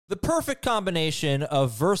The perfect combination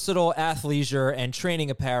of versatile athleisure and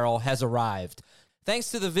training apparel has arrived.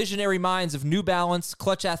 Thanks to the visionary minds of New Balance,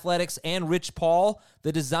 Clutch Athletics, and Rich Paul,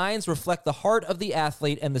 the designs reflect the heart of the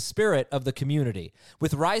athlete and the spirit of the community.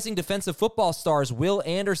 With rising defensive football stars Will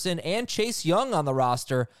Anderson and Chase Young on the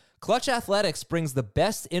roster, Clutch Athletics brings the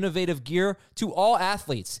best innovative gear to all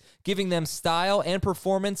athletes, giving them style and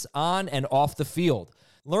performance on and off the field.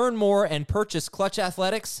 Learn more and purchase Clutch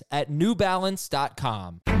Athletics at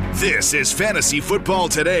newbalance.com. This is Fantasy Football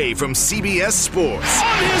Today from CBS Sports.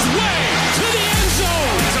 On his way to the end zone.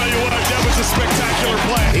 I'll tell you what, that was a spectacular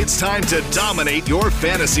play. It's time to dominate your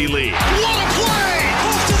fantasy league. What a play!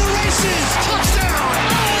 Off to the races. Touchdown.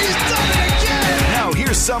 Oh, he's done it again. Now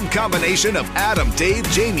here's some combination of Adam, Dave,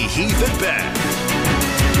 Jamie, Heath, and Ben.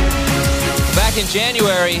 Back in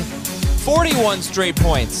January, 41 straight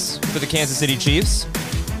points for the Kansas City Chiefs.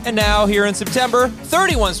 And now, here in September,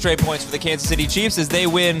 31 straight points for the Kansas City Chiefs as they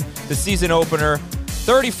win the season opener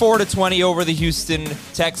 34-20 over the Houston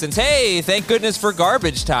Texans. Hey, thank goodness for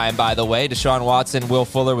garbage time, by the way. Deshaun Watson, Will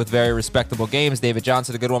Fuller with very respectable games. David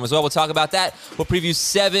Johnson, a good one as well. We'll talk about that. We'll preview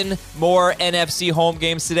 7 more NFC home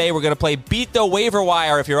games today. We're going to play Beat the Waiver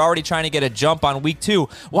Wire if you're already trying to get a jump on week 2.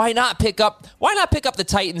 Why not pick up the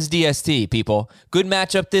Titans DST, people? Good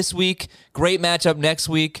matchup this week. Great matchup next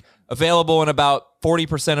week. Available in about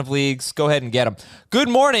 40% of leagues. Go ahead and get them. Good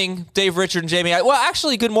morning, Dave, Richard, and Jamie. Well,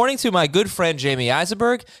 actually, good morning to my good friend, Jamie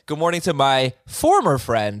Eisenberg. Good morning to my former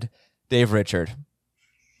friend, Dave Richard.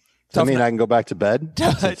 I mean, I can go back to bed?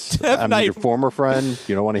 I'm your former friend.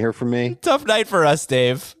 You don't want to hear from me? Tough night for us,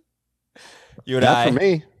 Dave. You and Not for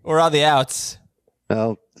me. We're on the outs.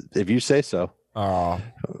 Well, if you say so. Oh,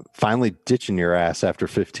 finally ditching your ass after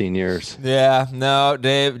 15 years. Yeah, no,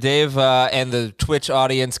 Dave, and the Twitch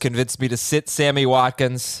audience convinced me to sit Sammy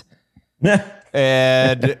Watkins.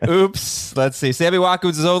 And oops, let's see. Sammy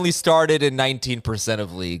Watkins has only started in 19%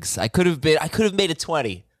 of leagues. I could have made it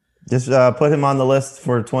 20. Just put him on the list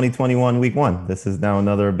for 2021 week 1. This is now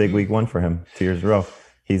another big week 1 for him. 2 years in a row.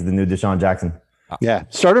 He's the new Deshaun Jackson. Yeah,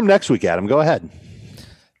 start him next week, Adam. Go ahead.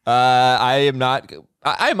 I am not.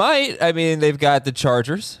 I might. I mean, they've got the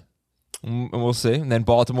Chargers, and we'll see, and then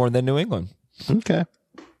Baltimore, and then New England. Okay.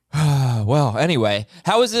 Well, anyway,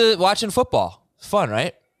 how was it watching football? Fun,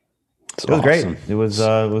 right? It was great. It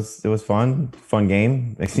was fun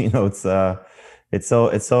game. You know, it's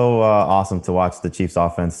so awesome to watch the Chiefs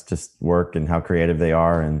offense just work and how creative they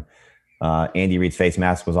are. And Andy Reid's face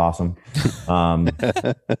mask was awesome.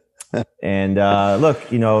 And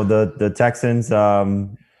look, you know, the Texans.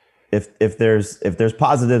 If there's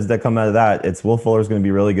positives that come out of that, it's Will Fuller's going to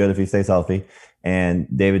be really good if he stays healthy, and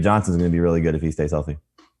David Johnson's going to be really good if he stays healthy.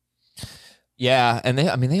 Yeah, and they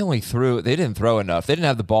didn't throw enough. They didn't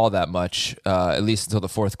have the ball that much, at least until the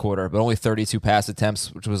fourth quarter, but only 32 pass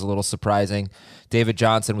attempts, which was a little surprising. David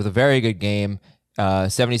Johnson with a very good game,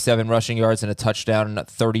 77 rushing yards and a touchdown,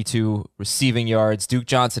 32 receiving yards. Duke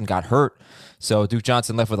Johnson got hurt, so Duke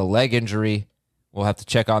Johnson left with a leg injury. We'll have to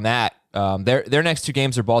check on that. Their next 2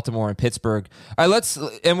 games are Baltimore and Pittsburgh. All right,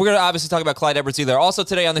 and we're going to obviously talk about Clyde Edwards-Helaire. Also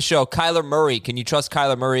today on the show, Kyler Murray. Can you trust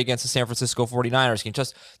Kyler Murray against the San Francisco 49ers? Can you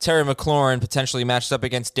trust Terry McLaurin potentially matched up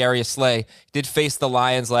against Darius Slay? He did face the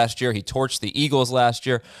Lions last year. He torched the Eagles last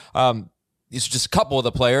year. These are just a couple of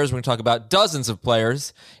the players. We're going to talk about dozens of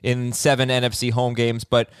players in 7 NFC home games.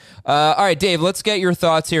 But, all right, Dave, let's get your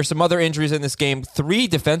thoughts here. Some other injuries in this game. 3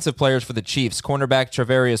 defensive players for the Chiefs. Cornerback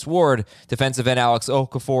Travarius Ward, defensive end Alex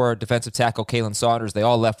Okafor, defensive tackle Kalen Saunders. They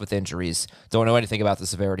all left with injuries. Don't know anything about the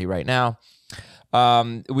severity right now.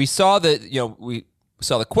 We saw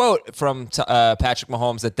the quote from Patrick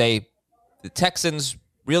Mahomes that the Texans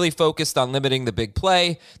really focused on limiting the big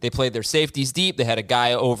play. They played their safeties deep. They had a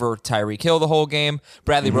guy over Tyreek Hill the whole game.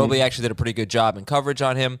 Bradley Roby actually did a pretty good job in coverage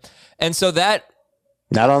on him. And so that...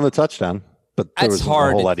 Not on the touchdown, but there was a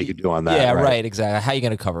whole lot he could do on that. Yeah, right, exactly. How are you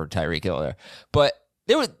going to cover Tyreek Hill there? But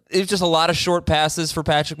it was just a lot of short passes for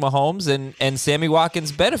Patrick Mahomes, and Sammy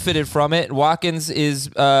Watkins benefited from it. Watkins is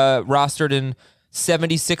rostered in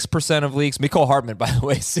 76% of leagues. Mecole Hardman, by the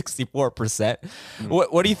way, 64%.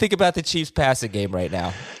 What do you think about the Chiefs passing game right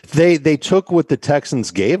now? They took what the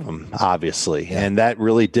Texans gave them, obviously, and that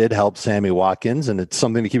really did help Sammy Watkins, and it's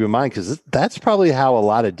something to keep in mind because that's probably how a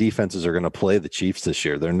lot of defenses are going to play the Chiefs this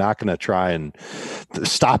year. They're not going to try and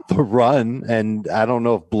stop the run, and I don't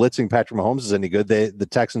know if blitzing Patrick Mahomes is any good. The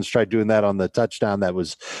Texans tried doing that on the touchdown that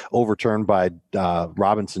was overturned by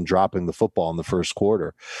Robinson dropping the football in the first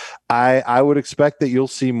quarter. I would expect expect that you'll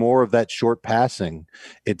see more of that short passing.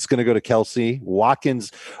 It's going to go to Kelsey.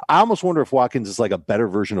 Watkins, I almost wonder if Watkins is like a better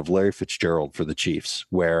version of Larry Fitzgerald for the Chiefs,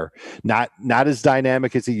 where not as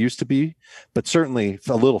dynamic as he used to be, but certainly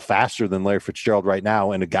a little faster than Larry Fitzgerald right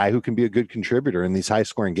now, and a guy who can be a good contributor in these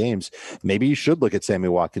high-scoring games. Maybe you should look at Sammy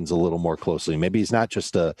Watkins a little more closely. Maybe he's not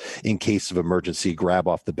just a in case of emergency grab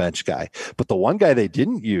off the bench guy. But the one guy they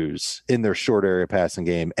didn't use in their short area passing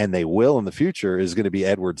game, and they will in the future, is going to be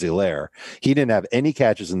Edwards-Helaire. He didn't have any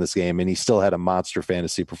catches in this game, and he still had a monster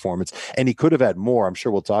fantasy performance, and he could have had more. I'm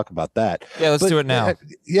sure we'll talk about that. Yeah, let's do it now.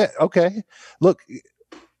 Yeah, okay. Look,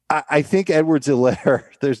 I think Edwards-Helaire,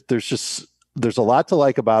 there's a lot to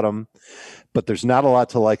like about him, but there's not a lot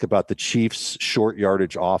to like about the Chiefs' short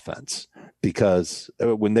yardage offense, because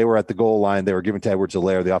when they were at the goal line, they were giving to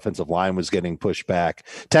Edwards-Helaire. The offensive line was getting pushed back.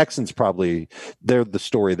 Texans they're the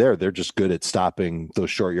story there. They're just good at stopping those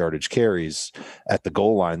short yardage carries at the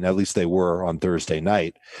goal line. At least they were on Thursday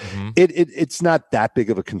night. Mm-hmm. It's not that big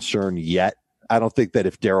of a concern yet. I don't think that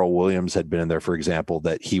if Darrell Williams had been in there, for example,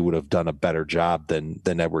 that he would have done a better job than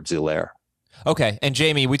Edwards-Helaire. Okay, and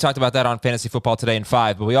Jamie, we talked about that on Fantasy Football Today in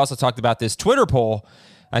 5, but we also talked about this Twitter poll.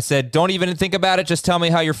 I said, don't even think about it. Just tell me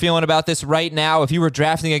how you're feeling about this right now. If you were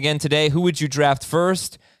drafting again today, who would you draft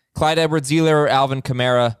first? Clyde Edwards-Helaire or Alvin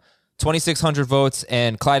Kamara? 2,600 votes,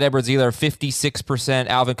 and Clyde Edwards-Helaire 56%,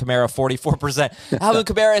 Alvin Kamara 44%. Alvin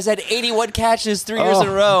Kamara has had 81 catches 3 years in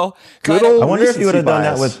a row. Good old I wonder if you would have done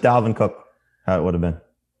bias. that with Dalvin Cook, how it would have been.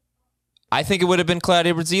 I think it would have been Clyde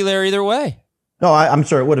Edwards-Helaire either way. No, I'm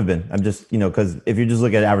sure it would have been. I'm just, because if you just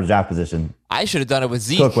look at average draft position, I should have done it with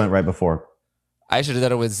Zeke. Cook went right before. I should have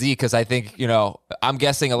done it with Zeke because I think, I'm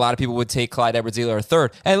guessing a lot of people would take Clyde Edwards-Helaire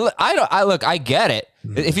third. And I get it.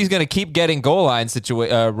 If he's going to keep getting goal line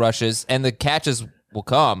rushes, and the catches will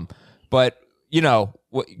come, but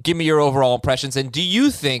give me your overall impressions. And do you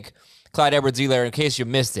think Clyde Edwards-Helaire, in case you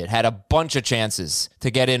missed it, had a bunch of chances to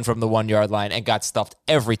get in from the 1 yard line and got stuffed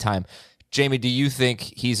every time? Jamie, do you think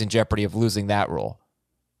he's in jeopardy of losing that role?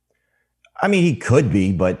 I mean, he could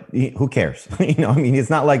be, but who cares? It's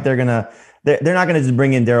not like they're not going to just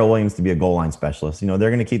bring in Darrell Williams to be a goal line specialist. They're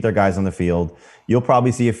going to keep their guys on the field. You'll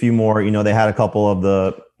probably see a few more. They had a couple of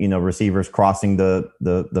the, receivers crossing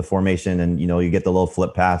the formation, and, you get the little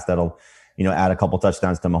flip pass that'll, add a couple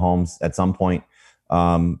touchdowns to Mahomes at some point.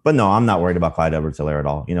 But no, I'm not worried about Clyde Edwards-Helaire at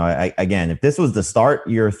all. Again, if this was the start,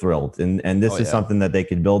 you're thrilled. And this is something that they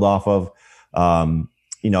could build off of.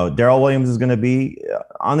 Darrell Williams is going to be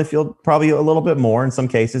on the field probably a little bit more in some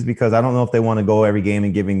cases, because I don't know if they want to go every game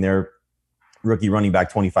and giving their rookie running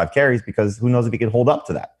back 25 carries, because who knows if he can hold up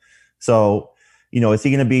to that. So, is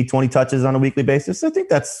he going to be 20 touches on a weekly basis? I think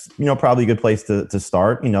that's, probably a good place to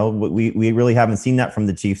start. We really haven't seen that from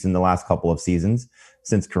the Chiefs in the last couple of seasons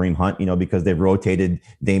since Kareem Hunt, because they've rotated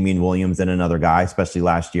Damian Williams and another guy, especially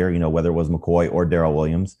last year, whether it was McCoy or Darrell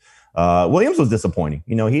Williams. Williams was disappointing.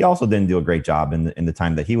 He also didn't do a great job in the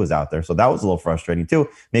time that he was out there. So that was a little frustrating too.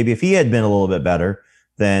 Maybe if he had been a little bit better,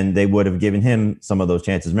 then they would have given him some of those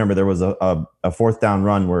chances. Remember, there was a fourth down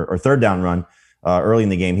run or third down run early in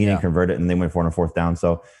the game. He didn't convert it, and they went for it on a fourth down.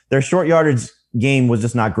 So their short yardage game was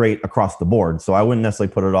just not great across the board. So I wouldn't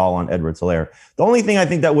necessarily put it all on Edwards-Helaire. The only thing I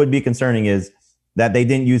think that would be concerning is that they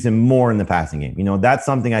didn't use him more in the passing game. That's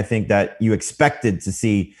something I think that you expected to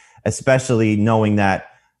see, especially knowing that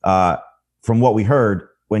from what we heard,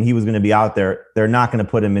 when he was going to be out there, they're not going to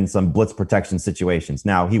put him in some blitz protection situations.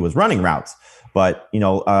 Now, he was running routes, but,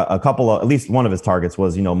 a couple of, at least one of his targets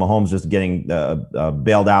was, Mahomes just getting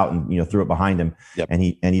bailed out and, threw it behind him. Yep. and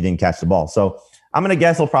he didn't catch the ball. So I'm going to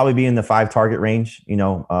guess he'll probably be in the 5 target range,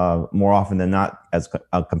 more often than not, as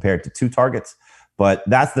compared to 2 targets. But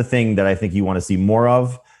that's the thing that I think you want to see more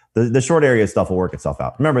of. The short area stuff will work itself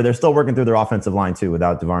out. Remember, they're still working through their offensive line too,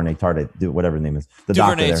 without Duvernay Tardif, whatever his name is.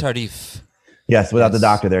 Duvernay Tardif. Yes, without the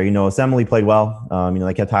doctor there. Assembly played well.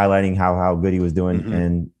 They kept highlighting how good he was doing.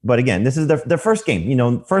 Mm-hmm. But again, this is their first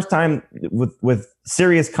game. First time with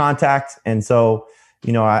serious contact, and so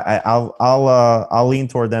I'll lean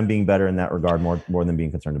toward them being better in that regard more than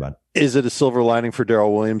being concerned about it. Is it a silver lining for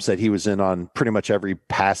Darrell Williams that he was in on pretty much every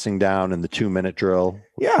passing down in the 2-minute drill?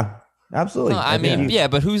 Yeah, absolutely. No,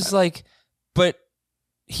 but but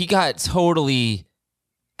he got totally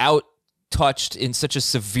out-touched in such a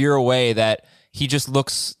severe way that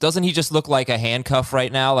doesn't he just look like a handcuff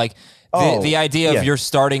right now? Like the idea of you're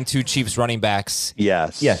starting 2 Chiefs running backs.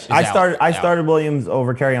 Yes. I started Williams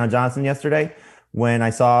over Kerryon Johnson yesterday when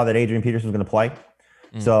I sathe Adrian Peterson was going to play.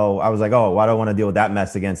 So I was like, why do I want to deal with that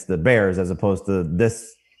mess against the Bears as opposed to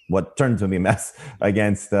this, what turned to be a mess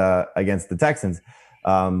against the Texans.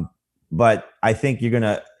 But I think you're going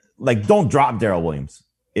to don't drop Darrell Williams.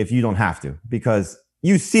 if you don't have to, because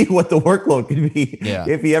you see what the workload could be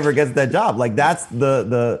if he ever gets that job. Like that's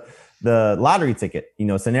the lottery ticket,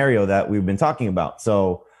 scenario that we've been talking about.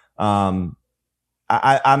 So I'm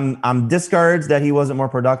discouraged that he wasn't more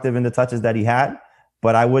productive in the touches that he had,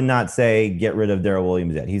 but I would not say get rid of Daryl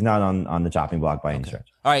Williams yet. He's not on the chopping block by any stretch.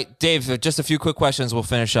 All right, Dave, just a few quick questions. We'll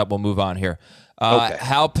finish up. We'll move on here. Okay.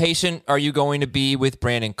 How patient are you going to be with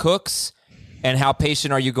Brandon Cooks? And how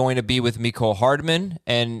patient are you going to be with Mecole Hardman?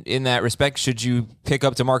 And in that respect, should you pick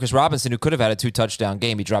up DeMarcus Robinson, who could have had a 2-touchdown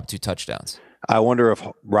game? He dropped 2 touchdowns. I wonder if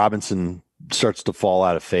Robinson starts to fall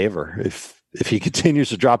out of favor. If he continues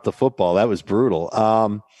to drop the football, that was brutal.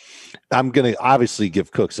 I'm going to obviously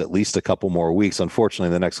give Cooks at least a couple more weeks.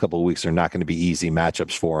 Unfortunately, the next couple of weeks are not going to be easy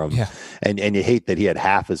matchups for him. Yeah. And you hate that he had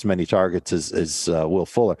half as many targets as Will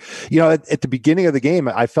Fuller. At the beginning of the game,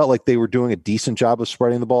 I felt like they were doing a decent job of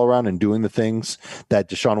spreading the ball around and doing the things that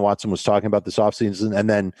Deshaun Watson was talking about this offseason. And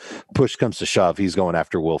then push comes to shove, he's going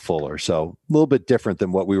after Will Fuller. So a little bit different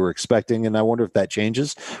than what we were expecting. And I wonder if that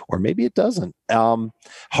changes or maybe it doesn't.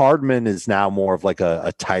 Hardman is now more of like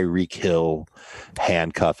a Tyreek Hill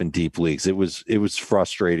handcuff in deep leagues. It was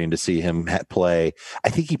frustrating to see him play. I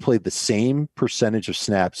think he played the same percentage of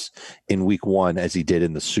snaps in week 1 as he did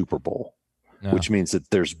in the Super Bowl, which means that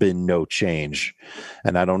there's been no change.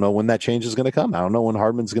 And I don't know when that change is going to come. I don't know when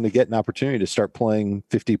Hardman's going to get an opportunity to start playing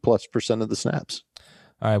 50+% of the snaps.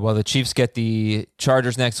 All right. Well, the Chiefs get the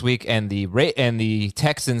Chargers next week, and the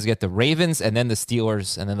Texans get the Ravens, and then the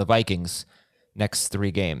Steelers, and then the Vikings next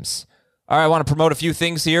 3 games. All right, I want to promote a few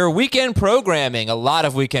things here. Weekend programming, a lot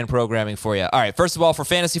of weekend programming for you. All right, first of all, for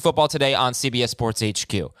Fantasy Football Today on CBS Sports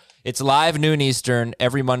HQ. It's live noon Eastern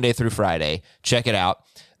every Monday through Friday. Check it out.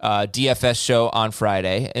 DFS show on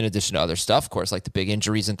Friday, in addition to other stuff, of course, like the big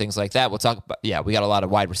injuries and things like that. We'll talk about, we got a lot of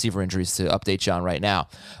wide receiver injuries to update you on right now.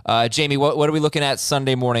 Jamie, what are we looking at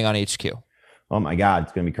Sunday morning on HQ? Oh my God,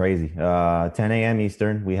 it's going to be crazy. 10 a.m.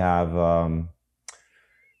 Eastern. We have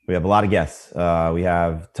a lot of guests. We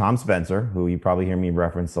have Tom Spencer, who you probably hear me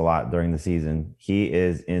reference a lot during the season. He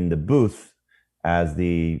is in the booth as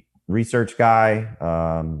the research guy,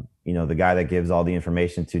 the guy that gives all the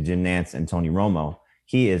information to Jim Nantz and Tony Romo.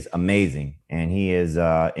 He is amazing. And he is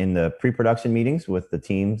in the pre-production meetings with the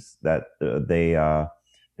teams that the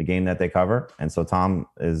game that they cover. And so Tom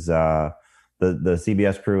is the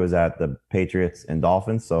CBS crew is at the Patriots and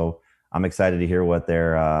Dolphins. So I'm excited to hear what they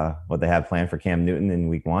have planned for Cam Newton in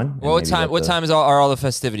week 1. Well, what time are all the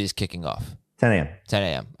festivities kicking off? 10 a.m. 10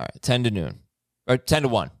 a.m. All right, 10 to noon. Or 10 to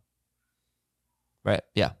 1. Right,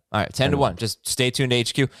 yeah. All right, 10 to 1. Just stay tuned to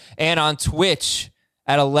HQ. And on Twitch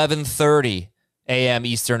at 11:30 a.m.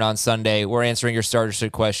 Eastern on Sunday, we're answering your starter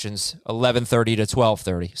sit questions, 11:30 to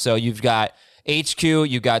 12:30. So you've got HQ,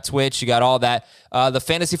 you got Twitch, you got all that. The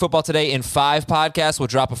Fantasy Football Today in 5 podcast will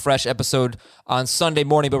drop a fresh episode on Sunday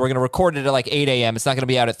morning, but we're going to record it at like 8 a.m. It's not going to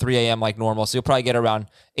be out at 3 a.m. like normal, so you'll probably get around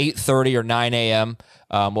 8:30 or 9 a.m.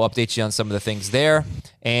 We'll update you on some of the things there.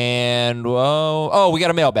 And, we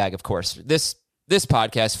got a mailbag, of course. This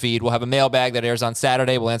podcast feed will have a mailbag that airs on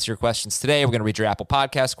Saturday. We'll answer your questions today. We're going to read your Apple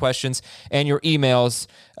Podcast questions and your emails.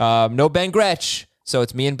 No Ben Gretsch, so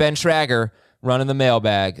it's me and Ben Schrager running the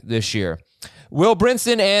mailbag this year. Will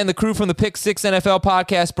Brinson and the crew from the Pick 6 NFL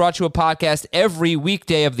podcast brought you a podcast every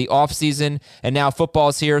weekday of the offseason, and now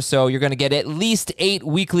football's here, so you're going to get at least 8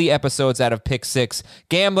 weekly episodes out of Pick 6.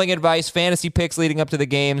 Gambling advice, fantasy picks leading up to the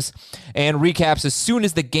games, and recaps as soon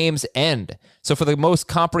as the games end. So for the most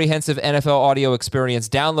comprehensive NFL audio experience,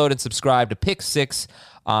 download and subscribe to Pick 6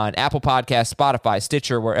 on Apple Podcasts, Spotify,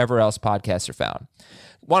 Stitcher, wherever else podcasts are found.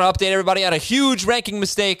 Want to update everybody on a huge ranking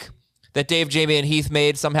mistake that Dave, Jamie, and Heath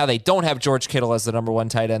made. Somehow they don't have George Kittle as the number 1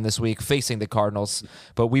 tight end this week facing the Cardinals,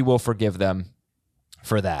 but we will forgive them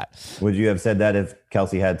for that. Would you have said that if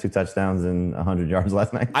Kelsey had 2 touchdowns and 100 yards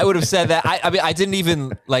last night? I would have said that. I didn't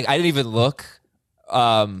even look.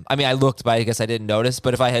 I looked, but I guess I didn't notice.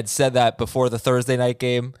 But if I had said that before the Thursday night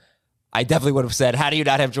game, I definitely would have said, how do you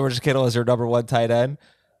not have George Kittle as your number 1 tight end?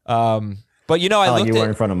 But you looked you weren't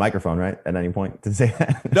in front of a microphone, right? At any point to say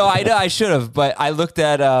that. No, I know I should have, but I looked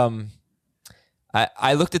at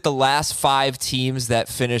I looked at the last 5 teams that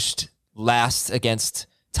finished last against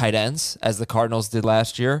tight ends, as the Cardinals did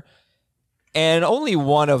last year, and only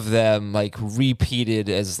one of them repeated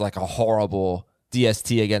as a horrible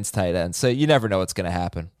DST against tight ends. So you never know what's going to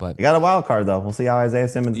happen. But you got a wild card though. We'll see how Isaiah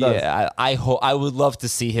Simmons does. Yeah, I would love to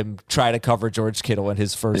see him try to cover George Kittle in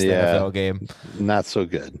his first NFL game. Not so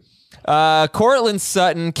good. Cortland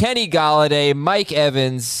Sutton, Kenny Golladay, Mike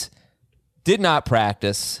Evans did not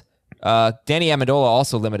practice. Danny Amendola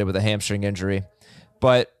also limited with a hamstring injury.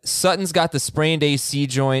 But Sutton's got the sprained AC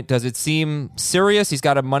joint. Does it seem serious? He's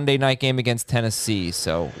got a Monday night game against Tennessee.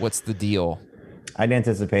 So what's the deal? I'd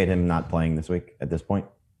anticipate him not playing this week at this point.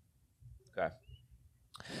 Okay.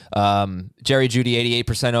 Jerry Jeudy,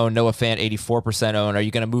 88% owned. Noah Fant, 84% owned. Are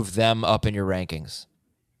you going to move them up in your rankings?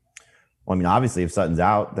 Well, I mean, obviously, if Sutton's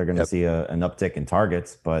out, they're going to see an uptick in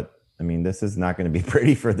targets. But, I mean, this is not going to be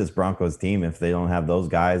pretty for this Broncos team if they don't have those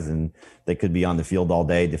guys. And they could be on the field all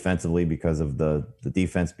day defensively because of the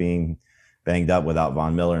defense being banged up without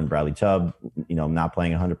Von Miller and Bradley Chubb, not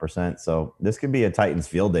playing 100%. So this could be a Titans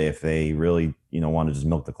field day if they really, want to just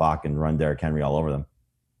milk the clock and run Derrick Henry all over them.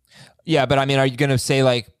 Yeah, but I mean, are you going to say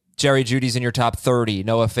like Jerry Jeudy's in your top 30,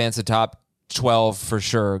 Noah Fant's a top 12 for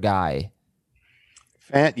sure guy?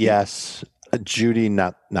 Fant, yes. Jeudy,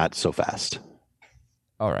 not so fast.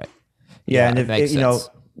 All right. Yeah, and if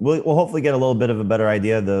we'll hopefully get a little bit of a better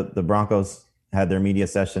idea. The Broncos had their media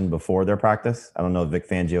session before their practice. I don't know if Vic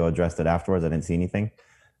Fangio addressed it afterwards. I didn't see anything,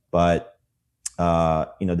 but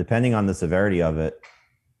depending on the severity of it,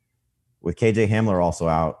 with KJ Hamler also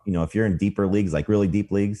out, if you're in deeper leagues, like really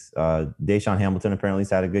deep leagues, Deshaun Hamilton apparently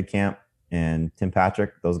has had a good camp, and Tim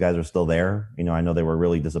Patrick, those guys are still there. I know they were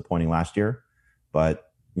really disappointing last year, but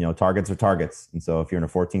targets are targets. And so if you're in a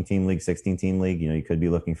 14-team league, 16-team league, you could be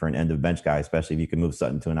looking for an end-of-bench guy, especially if you can move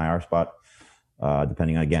Sutton to an IR spot,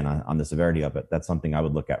 depending, again, on the severity of it. That's something I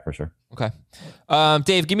would look at for sure. Okay.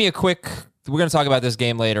 Dave, give me a quick – we're going to talk about this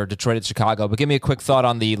game later, Detroit at Chicago, but give me a quick thought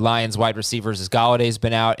on the Lions wide receivers as Galladay's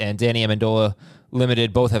been out and Danny Amendola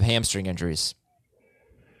limited. Both have hamstring injuries.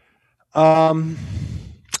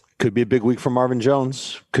 Could be a big week for Marvin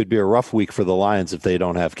Jones. Could be a rough week for the Lions if they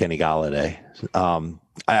don't have Kenny Galladay.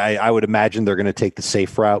 I would imagine they're going to take the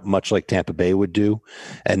safe route, much like Tampa Bay would do,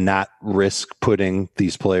 and not risk putting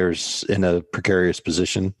these players in a precarious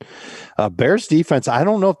position. Bears defense, I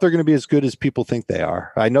don't know if they're going to be as good as people think they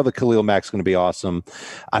are. I know that Khalil Mack's going to be awesome.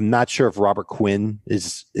 I'm not sure if Robert Quinn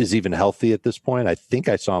is even healthy at this point. I think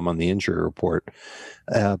I saw him on the injury report.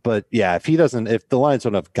 But yeah, if the Lions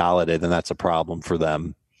don't have Galladay, then that's a problem for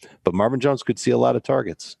them. But Marvin Jones could see a lot of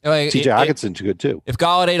targets. TJ Hawkinson's good too. If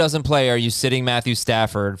Galladay doesn't play, are you sitting Matthew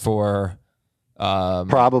Stafford for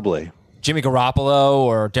probably Jimmy Garoppolo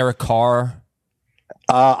or Derek Carr?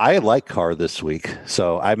 I like Carr this week,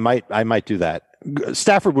 so I might do that.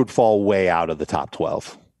 Stafford would fall way out of the top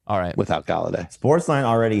 12. All right, without Galladay. Sportsline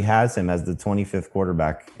already has him as the 25th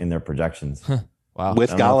quarterback in their projections. Wow,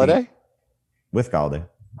 with Galladay. With Galladay.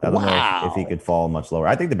 I don't know if he could fall much lower.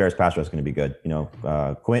 I think the Bears pass rush is going to be good.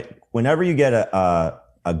 Whenever you get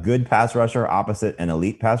a good pass rusher opposite an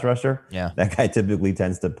elite pass rusher, that guy typically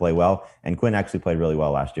tends to play well. And Quinn actually played really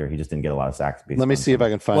well last year. He just didn't get a lot of sacks. Let me see if I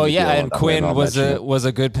can find. Well, yeah, and Quinn was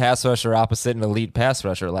a good pass rusher opposite an elite pass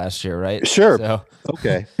rusher last year, right? Sure. So.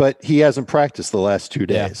 Okay, but he hasn't practiced the last 2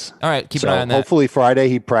 days. All right, keep an eye on that. Hopefully Friday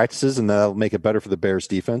he practices, and that'll make it better for the Bears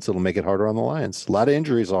defense. It'll make it harder on the Lions. A lot of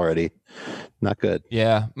injuries already. Not good.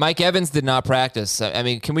 Yeah, Mike Evans did not practice. I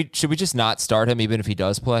mean, should we just not start him even if he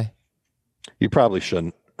does play? You probably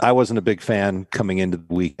shouldn't. I wasn't a big fan coming into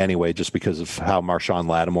the week anyway, just because of how Marshawn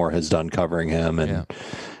Lattimore has done covering him. And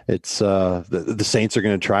it's the Saints are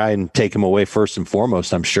going to try and take him away first and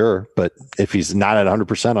foremost, I'm sure. But if he's not at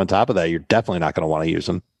 100% on top of that, you're definitely not going to want to use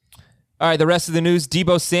him. All right, the rest of the news.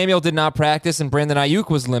 Deebo Samuel did not practice and Brandon Ayuk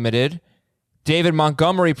was limited. David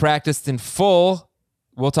Montgomery practiced in full.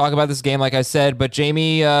 We'll talk about this game, like I said. But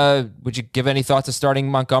Jamie, would you give any thoughts to starting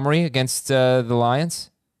Montgomery against the Lions?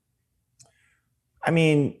 I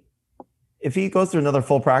mean, if he goes through another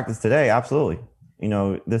full practice today, absolutely.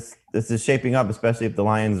 This is shaping up, especially if the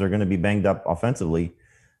Lions are going to be banged up offensively,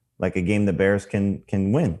 like a game the Bears can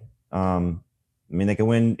win. They can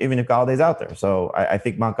win even if Galladay's out there. So I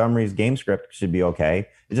think Montgomery's game script should be okay.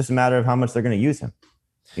 It's just a matter of how much they're going to use him.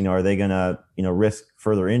 Are they going to, risk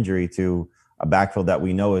further injury to a backfield that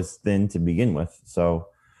we know is thin to begin with? So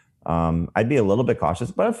I'd be a little bit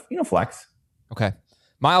cautious, but flex. Okay.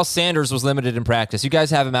 Miles Sanders was limited in practice. You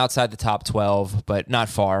guys have him outside the top 12, but not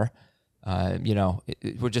far.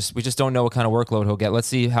 We just don't know what kind of workload he'll get. Let's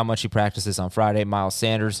see how much he practices on Friday. Miles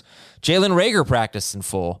Sanders. Jalen Reagor practiced in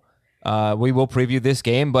full. We will preview this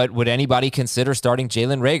game, but would anybody consider starting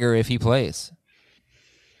Jalen Reagor if he plays?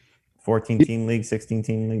 14-team league,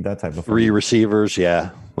 16-team league, that type of 3 receivers,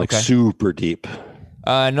 super deep.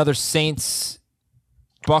 Another Saints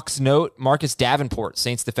Bucks note, Marcus Davenport,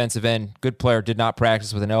 Saints defensive end, good player, did not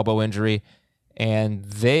practice with an elbow injury. And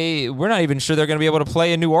we're not even sure they're going to be able to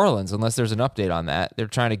play in New Orleans unless there's an update on that. They're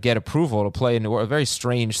trying to get approval to play in New Orleans. A very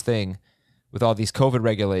strange thing with all these COVID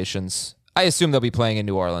regulations. I assume they'll be playing in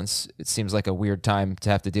New Orleans. It seems like a weird time to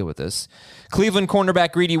have to deal with this. Cleveland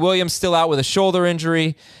cornerback Greedy Williams still out with a shoulder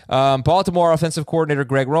injury. Baltimore offensive coordinator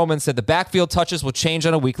Greg Roman said the backfield touches will change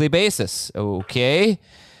on a weekly basis. Okay.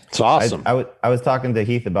 It's awesome. I was talking to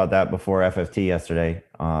Heath about that before FFT yesterday,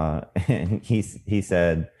 and he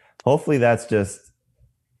said, hopefully that's just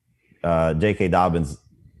J.K. Dobbins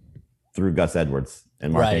through Gus Edwards,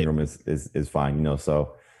 and Mark Ingram is fine.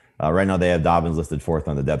 So right now they have Dobbins listed 4th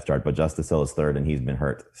on the depth chart, but Justice Hill is 3rd, and he's been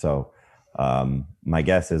hurt. So my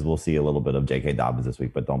guess is we'll see a little bit of J.K. Dobbins this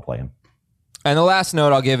week, but don't play him. And the last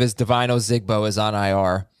note I'll give is Divine Ozigbo is on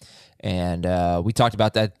IR, and we talked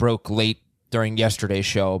about that, broke late during yesterday's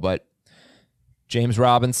show, but James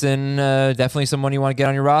Robinson, definitely someone you want to get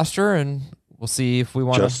on your roster, and we'll see if we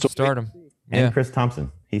want to start him. And Chris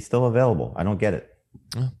Thompson, he's still available. I don't get it.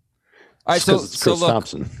 All right, so Chris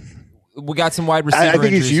Thompson. We got some wide receiver. I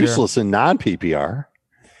think he's useless in non-PPR.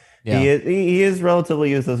 Yeah. He is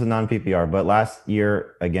relatively useless in non-PPR, but last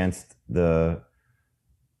year against the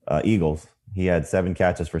Eagles, he had 7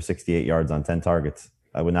 catches for 68 yards on 10 targets.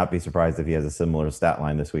 I would not be surprised if he has a similar stat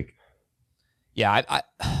line this week. Yeah,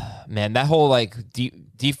 man, that whole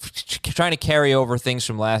trying to carry over things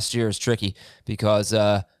from last year is tricky because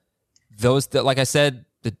like I said,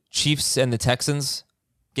 the Chiefs and the Texans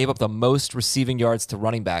gave up the most receiving yards to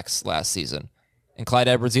running backs last season, and Clyde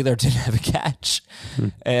Edwards-Helaire didn't have a catch,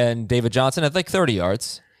 and David Johnson had like 30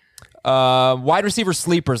 yards. Wide receiver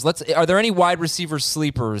sleepers. Are there any wide receiver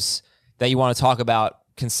sleepers that you want to talk about,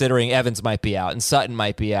 considering Evans might be out and Sutton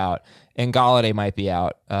might be out and Golladay might be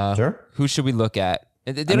out? Sure. Who should we look at?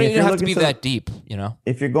 They don't even have to be that deep,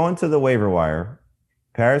 If you're going to the waiver wire,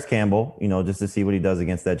 Paris Campbell, just to see what he does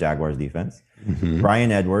against that Jaguars defense. Mm-hmm.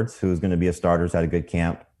 Brian Edwards, who's going to be a starter, has had a good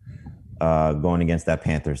camp going against that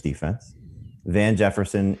Panthers defense. Van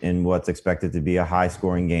Jefferson in what's expected to be a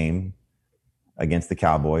high-scoring game against the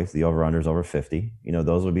Cowboys. The over-under is over 50.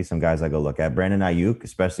 Those would be some guys I go look at. Brandon Ayuk,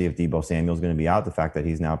 especially if Deebo Samuel's going to be out, the fact that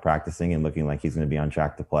he's now practicing and looking like he's going to be on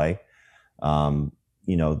track to play.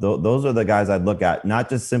 Those are the guys I'd look at, not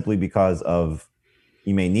just simply because of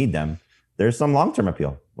you may need them. There's some long-term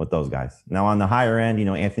appeal with those guys. Now on the higher end,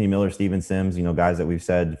 Anthony Miller, Steven Sims, guys that we've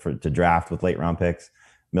said to draft with late round picks.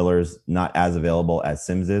 Miller's not as available as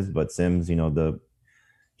Sims is, but Sims,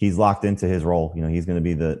 he's locked into his role. He's going to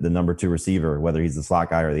be the number 2 receiver, whether he's the slot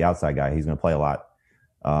guy or the outside guy. He's going to play a lot.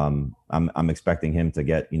 I'm expecting him to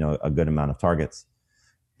get, a good amount of targets.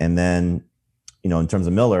 And then, in terms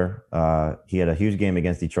of Miller, he had a huge game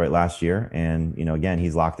against Detroit last year. And, again,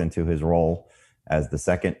 he's locked into his role as the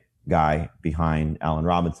second guy behind Allen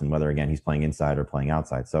Robinson, whether, again, he's playing inside or playing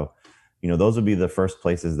outside. So, those would be the first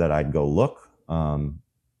places that I'd go look.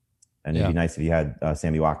 And it'd be nice if you had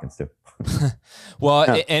Sammy Watkins too.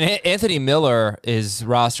 Well, and Anthony Miller is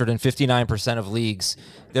rostered in 59% of leagues.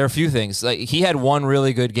 There are a few things. Like, he had one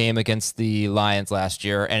really good game against the Lions last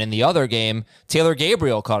year, and in the other game, Taylor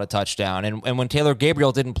Gabriel caught a touchdown. And when Taylor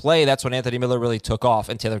Gabriel didn't play, that's when Anthony Miller really took off,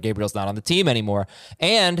 and Taylor Gabriel's not on the team anymore.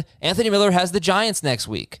 And Anthony Miller has the Giants next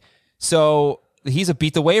week. So he's a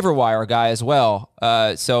beat the waiver wire guy as well.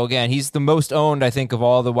 So again, he's the most owned, I think, of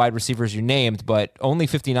all the wide receivers you named, but only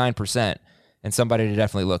 59%, and somebody to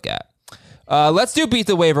definitely look at. Let's do beat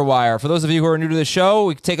the waiver wire. For those of you who are new to the show,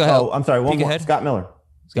 we can take a I'm sorry, one more. Ahead. Scott Miller.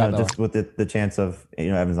 Miller. Just with the chance of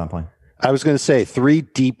Evans not playing. I was going to say 3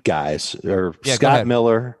 deep guys, or Scott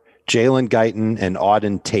Miller, Jalen Guyton, and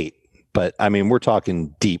Auden Tate. But I mean, we're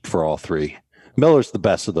talking deep for all 3. Miller's the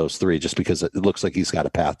best of those 3 just because it looks like he's got a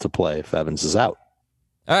path to play if Evans is out.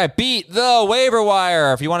 All right, beat the waiver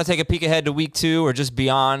wire. If you want to take a peek ahead to week 2 or just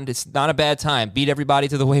beyond, it's not a bad time. Beat everybody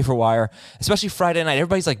to the waiver wire, especially Friday night.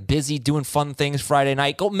 Everybody's like busy doing fun things Friday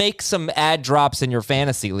night. Go make some ad drops in your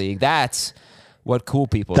fantasy league. That's what cool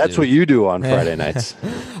people do. That's what you do on Friday nights.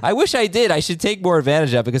 I wish I did. I should take more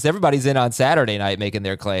advantage of it because everybody's in on Saturday night making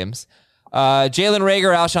their claims. Jalen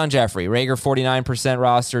Reagor, Alshon Jeffrey. Reagor 49%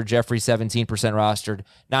 rostered, Jeffrey 17% rostered.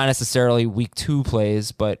 Not necessarily week 2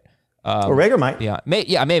 plays, but Reagor might. Yeah,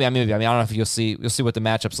 maybe. I mean, I don't know if you'll see what the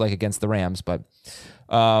matchup's like against the Rams, but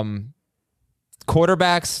quarterbacks,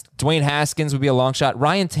 Dwayne Haskins would be a long shot.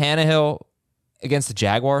 Ryan Tannehill against the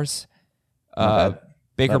Jaguars.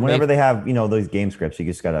 Baker whenever they have those game scripts, you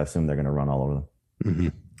just got to assume they're going to run all over them. Mm-hmm.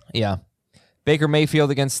 Yeah. Baker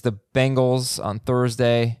Mayfield against the Bengals on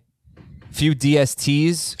Thursday. Few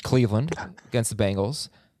DSTs, Cleveland against the Bengals.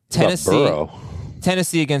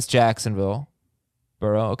 Tennessee against Jacksonville.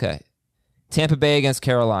 Burrow, okay. Tampa Bay against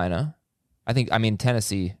Carolina.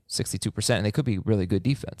 Tennessee, 62%, and they could be really good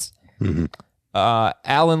defense. Mm-hmm.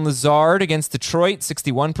 Allen Lazard against Detroit,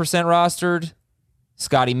 61% rostered.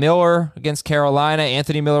 Scotty Miller against Carolina,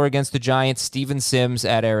 Anthony Miller against the Giants, Steven Sims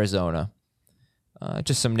at Arizona.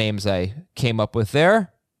 Just some names I came up with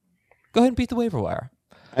there. Go ahead and beat the waiver wire.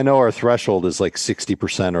 I know our threshold is like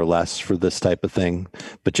 60% or less for this type of thing,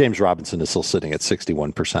 but James Robinson is still sitting at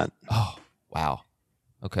 61%. Oh, wow.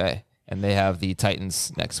 Okay. And they have the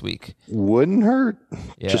Titans next week. Wouldn't hurt.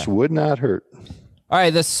 Yeah. Just would not hurt. All right,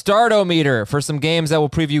 the Startometer for some games that we'll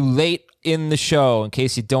preview late in the show in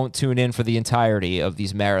case you don't tune in for the entirety of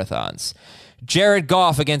these marathons. Jared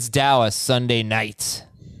Goff against Dallas Sunday night.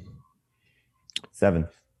 7.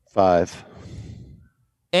 5.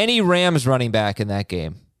 Any Rams running back in that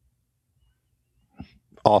game?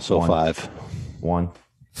 Also 1. 5. 1.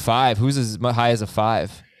 5. Who's as high as a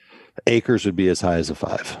 5? Akers would be as high as a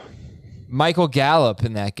 5. Michael Gallup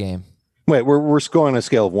in that game. Wait, we're going on a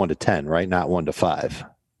scale of 1 to 10, right? Not 1 to 5.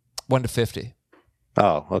 1 to 50.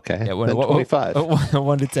 Oh, okay. Yeah, then 25.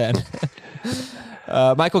 1 to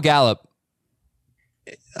 10. Michael Gallup.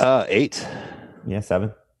 8. Yeah,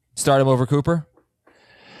 7. Start him over Cooper?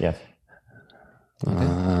 Yes. Okay.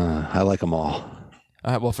 I like them all.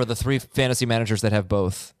 All right, well, for the 3 fantasy managers that have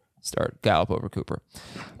both, start Gallup over Cooper.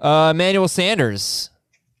 Emmanuel Sanders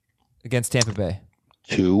against Tampa Bay.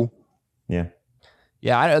 2. Yeah.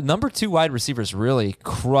 Yeah, number 2 wide receivers really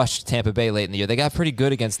crushed Tampa Bay late in the year. They got pretty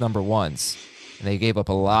good against number 1s, and they gave up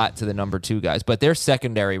a lot to the number 2 guys. But their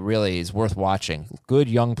secondary really is worth watching. Good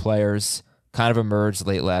young players, kind of emerged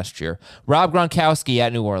late last year. Rob Gronkowski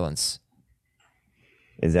at New Orleans.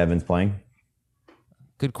 Is Evans playing?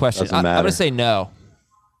 Good question. Doesn't I'm matter. going to say no.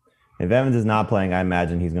 If Evans is not playing, I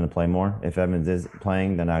imagine he's going to play more. If Evans is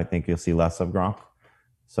playing, then I think you'll see less of Gronk.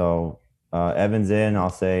 So Evans in,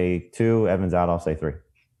 I'll say 2. Evans out, I'll say 3.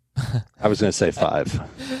 I was going to say 5.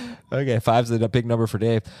 Okay, 5's a big number for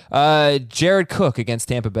Dave. Jared Cook against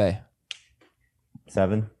Tampa Bay.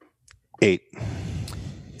 7. 8.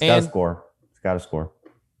 He's got to score. He's got to score.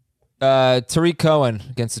 Tariq Cohen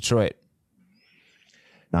against Detroit.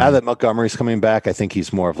 9. Now that Montgomery's coming back, I think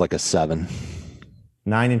he's more of like a 7.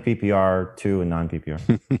 9 in PPR, 2 in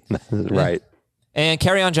non-PPR. Right. And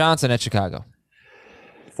Kerryon Johnson at Chicago.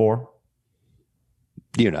 4.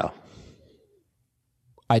 You know.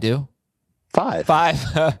 I do. 5.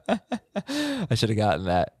 5. I should have gotten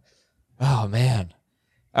that. Oh, man.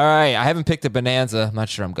 All right. I haven't picked a bonanza. I'm not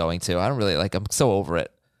sure I'm going to. I don't really I'm so over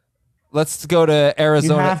it. Let's go to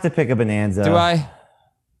Arizona. You have to pick a bonanza. Do I?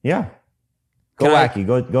 Yeah. Go Can I-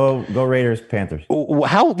 wacky. Go Raiders, Panthers.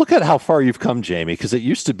 Look at how far you've come, Jamie, because it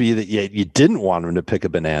used to be that you didn't want him to pick a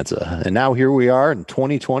bonanza. And now here we are in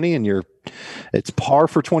 2020, and it's par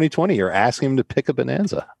for 2020. You're asking him to pick a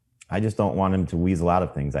bonanza. I just don't want him to weasel out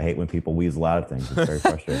of things. I hate when people weasel out of things. It's very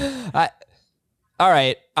frustrating. All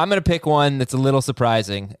right. I'm going to pick one that's a little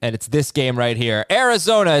surprising, and it's this game right here.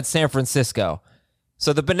 Arizona at San Francisco.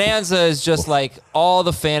 So the bonanza is just like all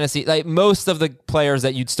the fantasy, like most of the players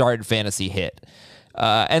that you'd start in fantasy hit.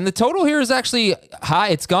 And the total here is actually high.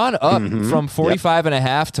 It's gone up from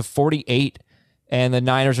 45.5 to 48, and the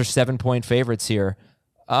Niners are 7-point favorites here.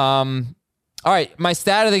 All right, my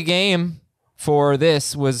stat of the game for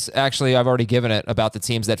this was actually, I've already given it, about the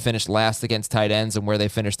teams that finished last against tight ends and where they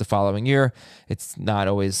finished the following year. It's not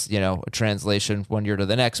always, a translation one year to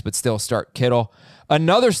the next, but still start Kittle.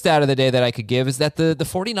 Another stat of the day that I could give is that the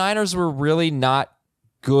 49ers were really not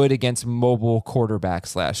good against mobile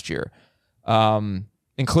quarterbacks last year,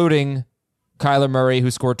 including Kyler Murray, who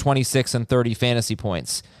scored 26 and 30 fantasy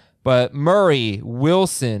points. But Murray,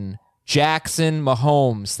 Wilson, Jackson,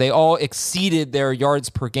 Mahomes, they all exceeded their yards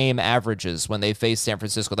per game averages when they faced San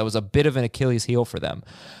Francisco. That was a bit of an Achilles heel for them.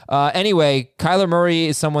 Anyway, Kyler Murray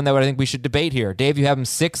is someone that I think we should debate here. Dave, you have him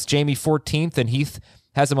 6th, Jamie 14th, and Heath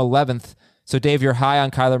has him 11th. So, Dave, you're high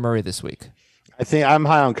on Kyler Murray this week. I think I'm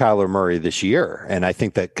high on Kyler Murray this year, and I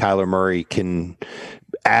think that Kyler Murray can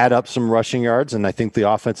add up some rushing yards, and I think the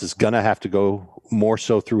offense is going to have to go more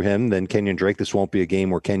so through him than Kenyon Drake. This won't be a game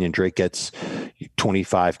where Kenyon Drake gets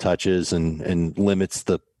 25 touches and limits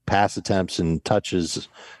the pass attempts and touches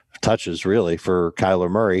really for Kyler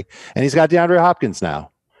Murray. And he's got DeAndre Hopkins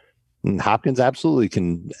now. And Hopkins absolutely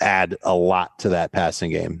can add a lot to that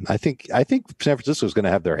passing game. I think San Francisco is going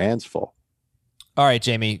to have their hands full. All right,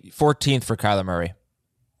 Jamie, 14th for Kyler Murray.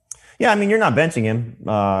 Yeah, I mean, you're not benching him.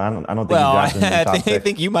 I don't think Well, you got him in the top I six.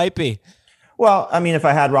 think you might be. Well, I mean, if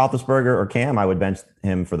I had Roethlisberger or Cam, I would bench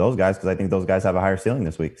him for those guys because I think those guys have a higher ceiling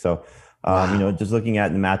this week. So, just looking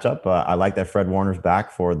at the matchup, I like that Fred Warner's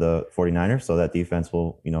back for the 49ers, so that defense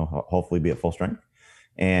will, hopefully be at full strength.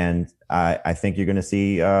 And I think you're going to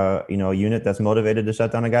see, a unit that's motivated to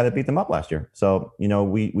shut down a guy that beat them up last year. So, we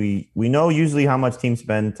know usually how much teams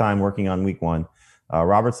spend time working on week one.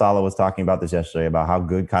 Robert Saleh was talking about this yesterday about how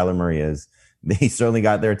good Kyler Murray is. They certainly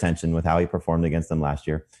got their attention with how he performed against them last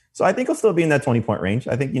year. So I think he'll still be in that 20-point range.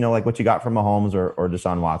 I think, like what you got from Mahomes or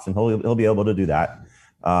Deshaun Watson, he'll be able to do that.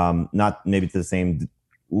 Not maybe to the same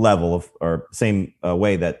level or same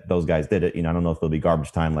way that those guys did it. I don't know if it'll be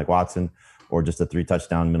garbage time like Watson or just a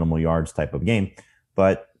 3-touchdown minimal yards type of game.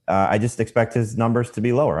 But I just expect his numbers to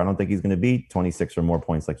be lower. I don't think he's going to be 26 or more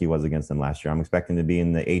points like he was against them last year. I'm expecting to be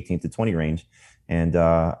in the 18 to 20 range. And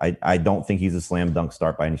I don't think he's a slam dunk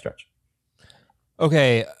start by any stretch.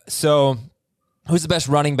 Okay, so who's the best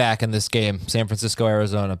running back in this game? San Francisco,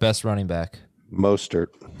 Arizona, best running back. Mostert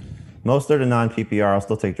and non-PPR. I'll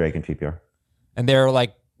still take Drake in PPR. And they're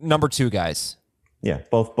like number 2 guys. Yeah,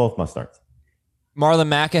 both must starts. Marlon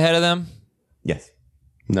Mack ahead of them? Yes.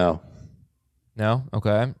 No.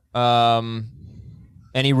 Okay.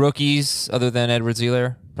 Any rookies other than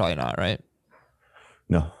Edwards-Helaire? Probably not, right?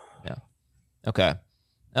 No. Okay.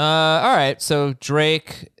 All right. So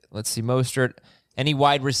Drake. Let's see. Mostert. Any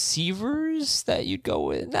wide receivers that you'd go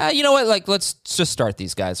with? You know what? Like, let's just start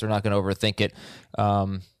these guys. We're not going to overthink it.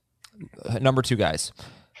 Number 2 guys.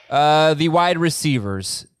 The wide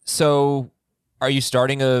receivers. So, are you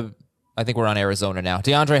starting I think we're on Arizona now.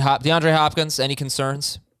 DeAndre Hopkins. Any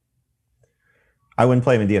concerns? I wouldn't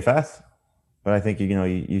play him in DFS, but I think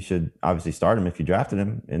you should obviously start him if you drafted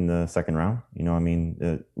him in the second round.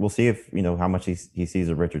 We'll see if how much he sees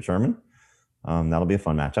of Richard Sherman. That'll be a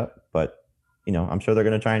fun matchup, but I'm sure they're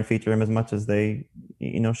going to try and feature him as much as they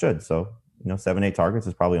should. So 7-8 targets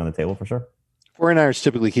is probably on the table for sure. 49ers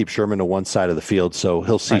typically keep Sherman to one side of the field, so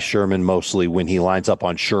he'll see Sherman mostly when he lines up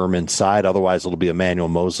on Sherman's side. Otherwise, it'll be Emmanuel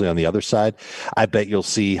Mosley on the other side. I bet you'll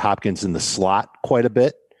see Hopkins in the slot quite a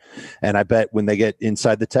bit. And I bet when they get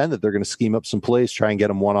inside the 10 that they're going to scheme up some plays, try and get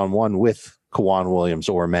him one-on-one with K'Wan Williams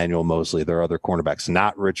or Emmanuel Mosley, their other cornerbacks,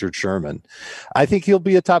 not Richard Sherman. I think he'll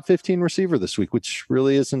be a top 15 receiver this week, which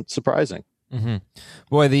really isn't surprising. Mm-hmm.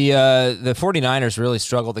 Boy, the 49ers really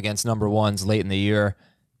struggled against number 1s late in the year.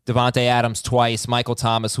 Devontae Adams twice, Michael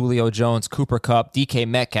Thomas, Julio Jones, Cooper Kupp, DK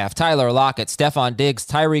Metcalf, Tyler Lockett, Stephon Diggs,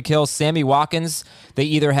 Tyreek Hill, Sammy Watkins. They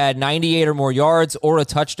either had 98 or more yards or a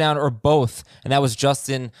touchdown or both, and that was just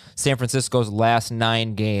in San Francisco's last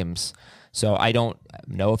 9 games. So I don't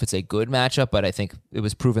know if it's a good matchup, but I think it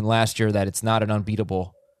was proven last year that it's not an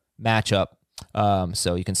unbeatable matchup.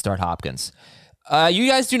 So you can start Hopkins. You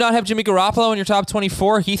guys do not have Jimmy Garoppolo in your top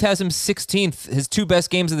 24. Heath has him 16th. His 2 best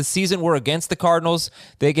games of the season were against the Cardinals.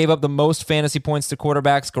 They gave up the most fantasy points to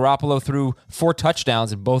quarterbacks. Garoppolo threw 4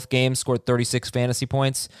 touchdowns in both games, scored 36 fantasy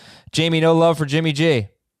points. Jamie, no love for Jimmy G.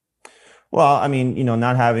 Well, I mean,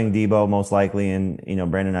 not having Debo most likely and,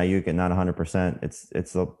 Brandon Ayuk at not 100%,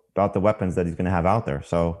 it's about the weapons that he's going to have out there.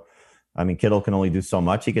 So, I mean, Kittle can only do so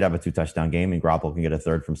much. He could have a 2-touchdown game and Garoppolo can get a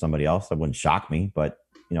 3rd from somebody else. That wouldn't shock me, but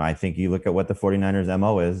I think you look at what the 49ers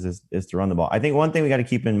MO is to run the ball. I think one thing we got to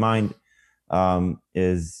keep in mind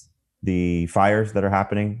is the fires that are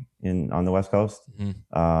happening on the West Coast.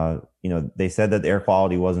 Mm-hmm. They said that the air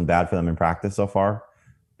quality wasn't bad for them in practice so far,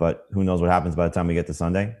 but who knows what happens by the time we get to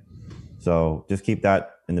Sunday. So just keep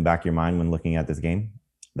that in the back of your mind when looking at this game,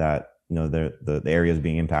 that the area is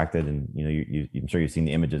being impacted, and I'm sure you've seen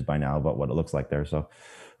the images by now about what it looks like there. So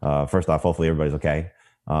first off, hopefully everybody's okay.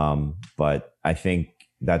 But I think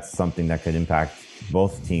that's something that could impact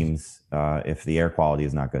both teams if the air quality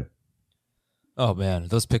is not good. Oh, man,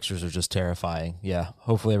 those pictures are just terrifying. Yeah,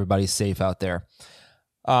 hopefully everybody's safe out there.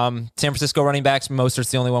 San Francisco running backs,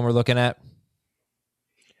 Mostert's the only one we're looking at.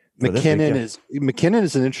 McKinnon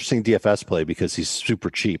is an interesting DFS play because he's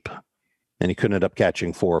super cheap, and he couldn't end up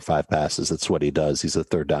catching 4 or 5 passes. That's what he does. He's a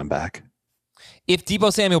 3rd down back. If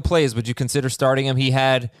Deebo Samuel plays, would you consider starting him? He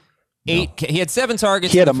had 8. No. He had 7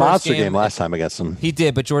 targets. He had a monster game last time against him. He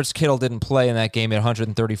did, but George Kittle didn't play in that game at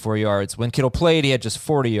 134 yards. When Kittle played, he had just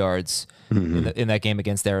 40 yards in that game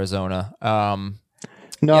against Arizona. I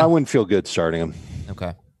wouldn't feel good starting him.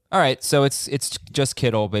 Okay. All right. So it's just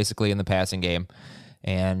Kittle basically in the passing game,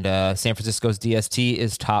 and San Francisco's DST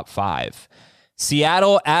is top 5.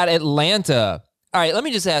 Seattle at Atlanta. All right. Let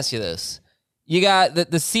me just ask you this: you got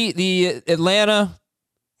the Atlanta.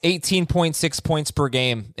 18.6 points per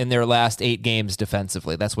game in their last 8 games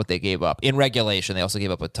defensively. That's what they gave up. In regulation, they also gave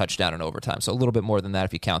up a touchdown in overtime, so a little bit more than that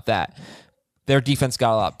if you count that. Their defense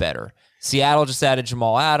got a lot better. Seattle just added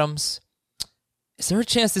Jamal Adams. Is there a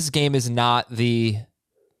chance this game is not the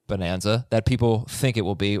bonanza that people think it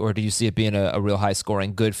will be, or do you see it being a real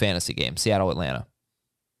high-scoring, good fantasy game? Seattle-Atlanta.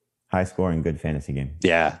 High-scoring, good fantasy game.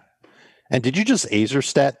 Yeah. And did you just Azer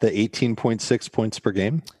stat the 18.6 points per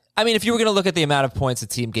game? I mean, if you were going to look at the amount of points the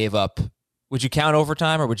team gave up Would you count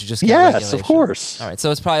overtime or would you just count Yes, regulation? of course. All right,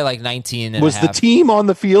 so it's probably like 19 and Was a the half. team on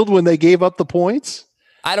the field when they gave up the points?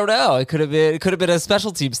 I don't know. It could have been a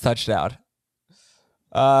special teams touchdown.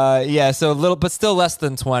 Yeah, so a little, but still less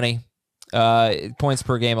than 20 points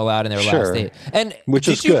per game allowed in their last 8. And which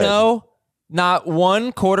did is you good. know not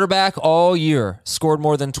one quarterback all year scored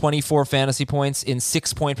more than 24 fantasy points in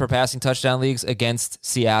 6-point per passing touchdown leagues against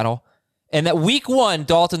Seattle? And that week 1,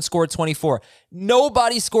 Dalton scored 24.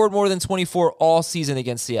 Nobody scored more than 24 all season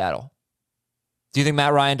against Seattle. Do you think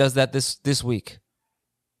Matt Ryan does that this week?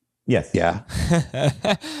 Yes. Yeah.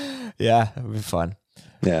 Yeah, it would be fun.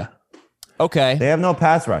 Yeah. Okay. They have no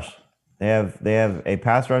pass rush. They have a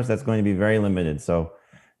pass rush that's going to be very limited. So,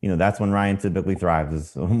 that's when Ryan typically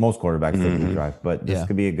thrives. Most quarterbacks typically thrive. But this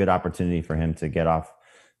could be a good opportunity for him to get off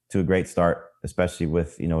to a great start, especially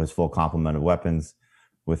with his full complement of weapons,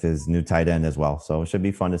 with his new tight end as well. So it should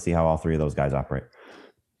be fun to see how all three of those guys operate.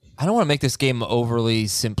 I don't want to make this game overly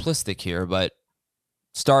simplistic here, but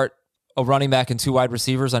start a running back and 2 wide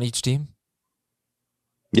receivers on each team.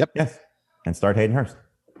 Yep. Yes. And start Hayden Hurst.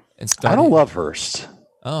 I don't love Hurst.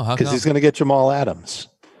 Oh, how because come? he's going to get Jamal Adams.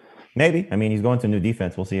 Maybe. I mean, he's going to a new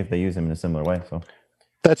defense. We'll see if they use him in a similar way. So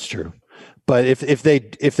That's true. But if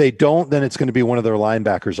they don't, then it's going to be one of their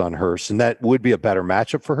linebackers on Hurst, and that would be a better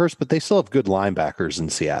matchup for Hurst. But they still have good linebackers in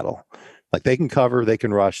Seattle. Like they can cover, they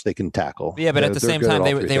can rush, they can tackle. Yeah, but at the They're same good time, at all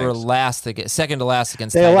they three were things. second to last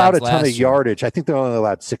against. They tight allowed ends a ton of last year. yardage. I think they only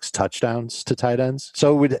allowed 6 touchdowns to tight ends.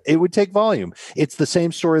 So it would take volume. It's the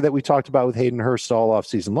same story that we talked about with Hayden Hurst all off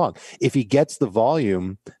season long. If he gets the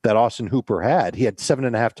volume that Austin Hooper had, he had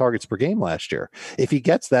 7.5 targets per game last year. If he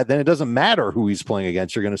gets that, then it doesn't matter who he's playing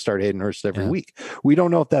against. You're going to start Hayden Hurst every week. We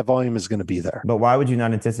don't know if that volume is going to be there. But why would you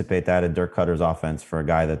not anticipate that at Dirk Cutter's offense for a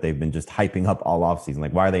guy that they've been just hyping up all offseason?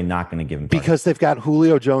 Like, why are they not going to give him targets? Because they've got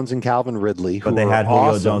Julio Jones and Calvin Ridley. But they had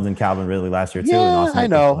Julio Jones and Calvin Ridley last year too. Yeah, and Austin I Hooper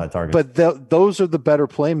know. still had targets. But those are the better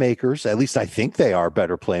playmakers. At least I think they are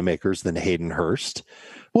better playmakers than Hayden Hurst.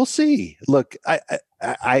 We'll see. Look,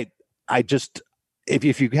 I just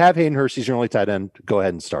if you have Hayden Hurst, he's your only tight end, go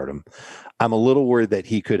ahead and start him. I'm a little worried that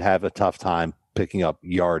he could have a tough time picking up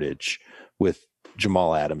yardage with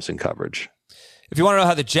Jamal Adams in coverage. If you want to know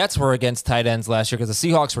how the Jets were against tight ends last year, because the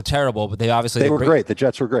Seahawks were terrible, but they were great. The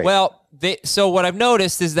Jets were great. Well, so what I've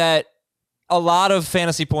noticed is that a lot of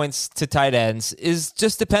fantasy points to tight ends is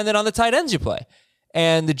just dependent on the tight ends you play.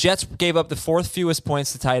 And the Jets gave up the 4th fewest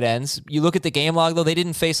points to tight ends. You look at the game log, though, they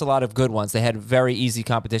didn't face a lot of good ones. They had very easy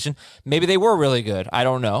competition. Maybe they were really good. I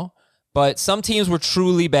don't know. But some teams were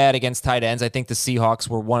truly bad against tight ends. I think the Seahawks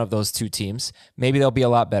were one of those 2 teams. Maybe they'll be a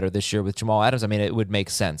lot better this year with Jamal Adams. I mean, it would make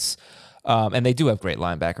sense. And they do have great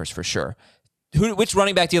linebackers for sure. Which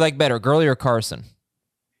running back do you like better, Gurley or Carson?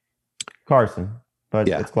 Carson, but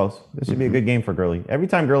it's close. This should be a good game for Gurley. Every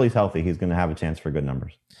time Gurley's healthy, he's going to have a chance for good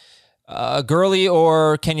numbers. Gurley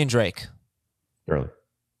or Kenyon Drake? Gurley.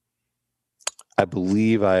 I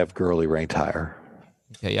believe I have Gurley ranked higher.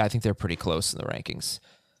 Okay, yeah, I think they're pretty close in the rankings.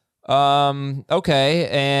 Okay,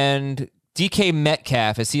 and DK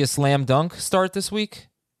Metcalf, is he a slam dunk start this week?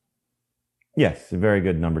 Yes, a very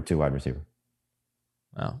good number 2 wide receiver.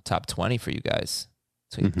 Wow, top 20 for you guys.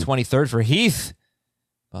 So 23rd for Heath.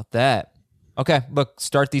 About that. Okay, look,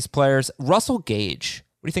 start these players. Russell Gage,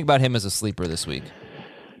 what do you think about him as a sleeper this week?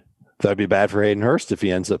 That'd be bad for Hayden Hurst if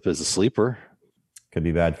he ends up as a sleeper. Could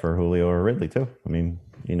be bad for Julio or Ridley too. I mean,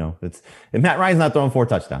 if Matt Ryan's not throwing 4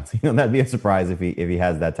 touchdowns, that'd be a surprise if he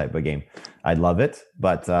has that type of game. I'd love it,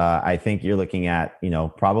 but I think you're looking at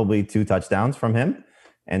probably 2 touchdowns from him.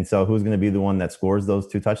 And so who's going to be the one that scores those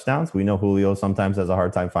 2 touchdowns? We know Julio sometimes has a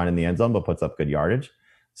hard time finding the end zone, but puts up good yardage.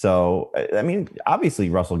 So, I mean, obviously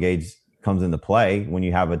Russell Gage comes into play when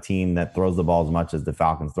you have a team that throws the ball as much as the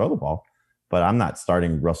Falcons throw the ball. But I'm not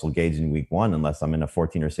starting Russell Gage in week 1 unless I'm in a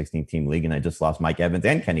 14 or 16 team league and I just lost Mike Evans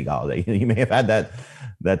and Kenny Golladay. You may have had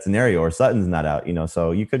that scenario, or Sutton's not out,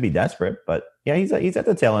 so you could be desperate. But yeah, he's at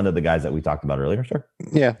the tail end of the guys that we talked about earlier. Sure.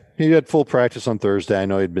 Yeah, he had full practice on Thursday. I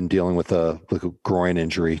know he'd been dealing with a groin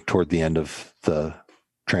injury toward the end of the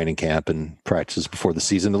training camp and practices before the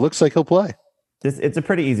season. It looks like he'll play. It's a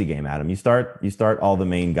pretty easy game, Adam. You start all the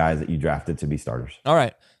main guys that you drafted to be starters. All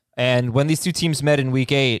right. And when these 2 teams met in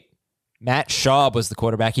week 8, Matt Schaub was the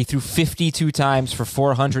quarterback. He threw 52 times for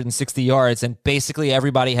 460 yards, and basically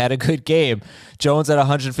everybody had a good game. Jones had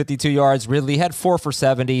 152 yards. Ridley had 4 for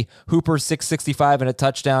 70. Hooper 665 and a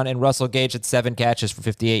touchdown, and Russell Gage had 7 catches for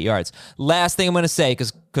 58 yards. Last thing I'm going to say,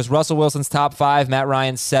 because Russell Wilson's top 5, Matt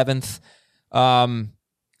Ryan's 7th.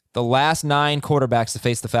 The last 9 quarterbacks to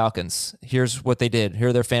face the Falcons, here's what they did. Here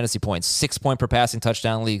are their fantasy points. 6-point per passing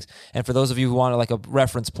touchdown leagues. And for those of you who want like a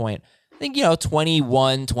reference point, think,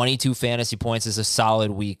 21, 22 fantasy points is a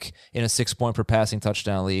solid week in a 6-point per passing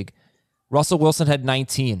touchdown league. Russell Wilson had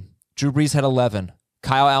 19. Drew Brees had 11.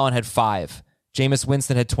 Kyle Allen had 5. Jameis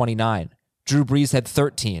Winston had 29. Drew Brees had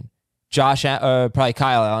 13. Probably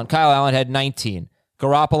Kyle Allen. Kyle Allen had 19.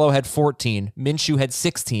 Garoppolo had 14. Minshew had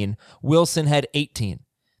 16. Wilson had 18.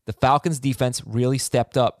 The Falcons defense really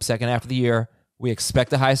stepped up second half of the year. We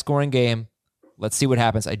expect a high-scoring game. Let's see what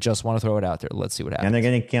happens. I just want to throw it out there. Let's see what happens. And they're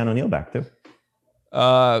getting Keanu Neal back, too.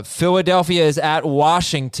 Philadelphia is at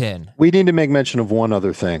Washington. We need to make mention of one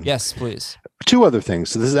other thing. Yes, please. Two other things.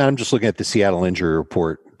 So I'm just looking at the Seattle injury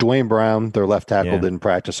report. Dwayne Brown, their left tackle, didn't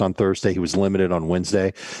practice on Thursday. He was limited on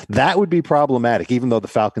Wednesday. That would be problematic, even though the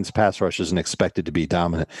Falcons' pass rush isn't expected to be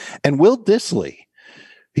dominant. And Will Dissly,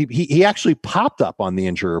 he actually popped up on the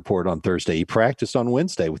injury report on Thursday. He practiced on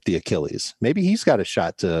Wednesday with the Achilles. Maybe he's got a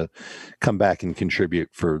shot to come back and contribute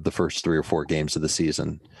for the first 3 or 4 games of the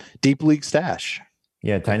season. Deep league stash.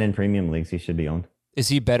 Yeah, tight end premium leagues, he should be owned. Is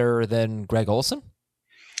he better than Greg Olsen?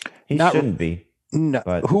 He shouldn't be. No.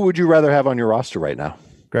 But who would you rather have on your roster right now?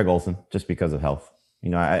 Greg Olsen, just because of health.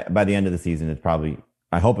 By the end of the season, it's probably,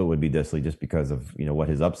 I hope it would be Dissly just because of, what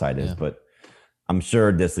his upside is. But I'm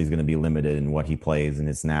sure Disley's going to be limited in what he plays and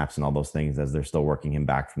his snaps and all those things as they're still working him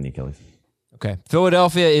back from the Achilles. Okay.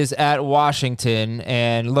 Philadelphia is at Washington.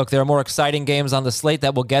 And look, there are more exciting games on the slate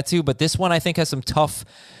that we'll get to, but this one I think has some tough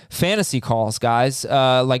fantasy calls, guys,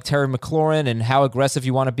 like Terry McLaurin and how aggressive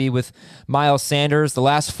you want to be with Miles Sanders. The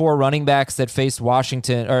last 4 running backs that faced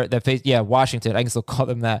Washington, Washington, I can still call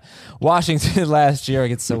them that. Washington last year, I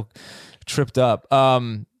get so tripped up.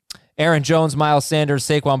 Aaron Jones, Miles Sanders,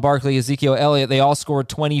 Saquon Barkley, Ezekiel Elliott, they all scored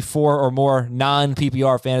 24 or more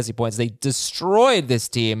non-PPR fantasy points. They destroyed this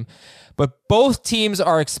team, but both teams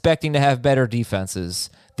are expecting to have better defenses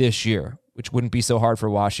this year, which wouldn't be so hard for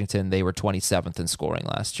Washington. They were 27th in scoring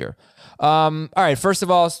last year. All right, first of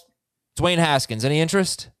all, Dwayne Haskins, any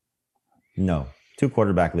interest? No. 2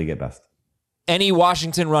 quarterback league at best. Any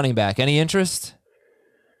Washington running back, any interest?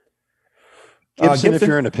 Gibson, if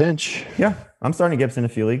you're in a pinch. Yeah, I'm starting Gibson in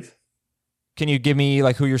a few leagues. Can you give me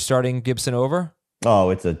who you're starting Gibson over? Oh,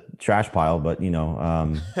 it's a trash pile, but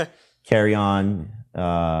carry on.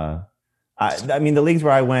 I mean, the leagues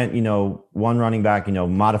where I went, 1 running back,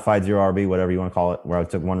 modified 0 RB, whatever you want to call it, where I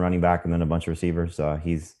took 1 running back and then a bunch of receivers.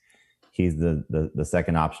 He's the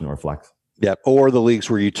second option or flex. Yep. Or the leagues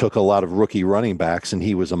where you took a lot of rookie running backs and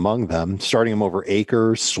he was among them, starting him over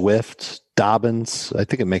Akers, Swift, Dobbins. I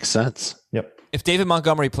think it makes sense. Yep. If David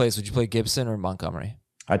Montgomery plays, would you play Gibson or Montgomery?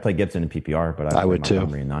 I'd play Gibson in PPR, but I would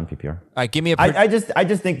Montgomery too. in non-PPR. All right, give me a. I just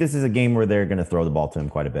think this is a game where they're going to throw the ball to him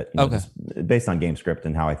quite a bit. Okay. Just based on game script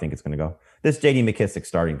and how I think it's going to go. This J.D. McKissick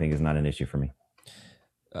starting thing is not an issue for me.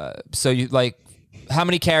 So you how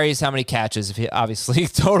many carries, how many catches? If you obviously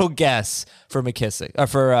total guess for McKissick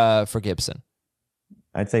for Gibson.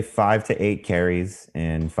 I'd say 5 to 8 carries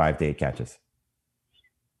and 5 to 8 catches.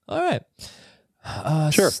 All right.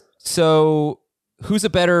 Sure. So who's a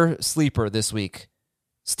better sleeper this week?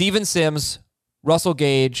 Steven Sims, Russell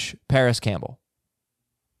Gage, Paris Campbell.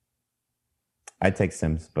 I'd take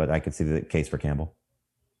Sims, but I could see the case for Campbell.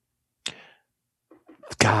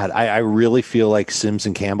 God, I really feel like Sims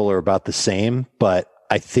and Campbell are about the same, but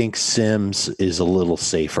I think Sims is a little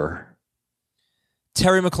safer.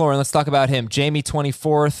 Terry McLaurin, let's talk about him. Jamie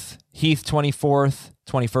 24th, Heath 24th,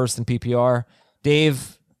 21st in PPR.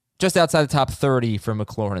 Dave, just outside the top 30 for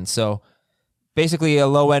McLaurin. So basically a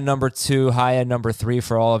low-end number 2, high-end number 3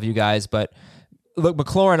 for all of you guys. But look,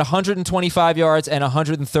 McLaurin, 125 yards and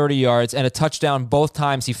 130 yards and a touchdown both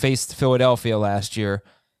times he faced Philadelphia last year.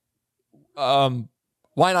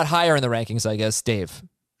 Why not higher in the rankings, I guess, Dave?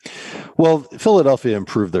 Well, Philadelphia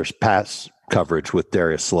improved their pass coverage with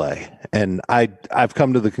Darius Slay. And I've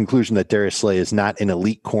come to the conclusion that Darius Slay is not an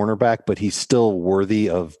elite cornerback, but he's still worthy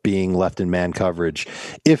of being left in man coverage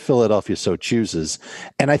if Philadelphia so chooses.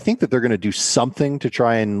 And I think that they're going to do something to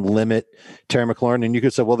try and limit Terry McLaurin. And you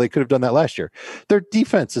could say, well, they could have done that last year. Their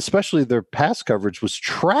defense, especially their pass coverage, was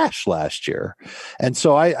trash last year. And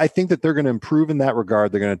so I think that they're going to improve in that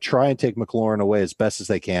regard. They're going to try and take McLaurin away as best as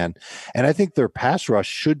they can. And I think their pass rush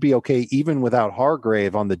should be okay, even without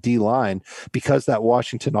Hargrave on the D line, because that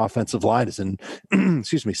Washington offensive line is in,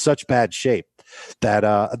 such bad shape that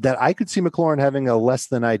I could see McLaurin having a less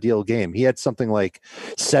than ideal game. He had something like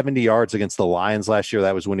 70 yards against the Lions last year.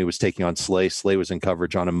 That was when he was taking on Slay. Slay was in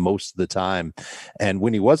coverage on him most of the time. And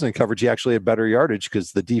when he wasn't in coverage, he actually had better yardage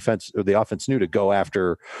because the defense or the offense knew to go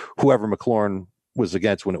after whoever McLaurin was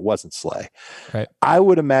against when it wasn't Slay. Right. I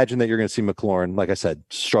would imagine that you're going to see McLaurin, like I said,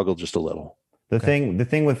 struggle just a little. The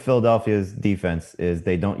thing with Philadelphia's defense is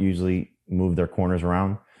they don't usually move their corners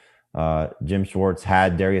around. Jim Schwartz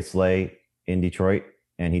had Darius Slay in Detroit,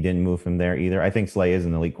 and he didn't move him there either. I think Slay is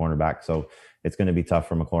an elite cornerback, so it's going to be tough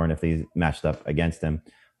for McLaurin if he's matched up against him.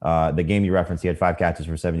 The game you referenced, he had 5 catches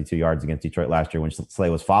for 72 yards against Detroit last year when Slay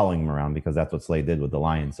was following him around, because that's what Slay did with the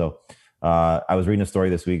Lions. So I was reading a story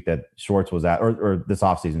this week that Schwartz was at, or this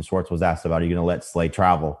offseason, Schwartz was asked about, are you going to let Slay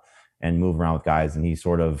travel and move around with guys? And he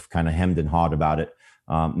sort of kind of hemmed and hawed about it.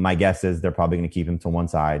 My guess is they're probably going to keep him to one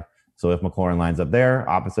side. So if McLaurin lines up there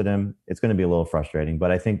opposite him, it's going to be a little frustrating. But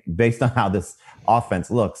I think based on how this offense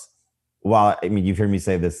looks, while, I mean, you've heard me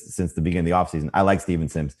say this since the beginning of the offseason, I like Steven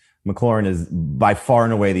Sims. McLaurin is by far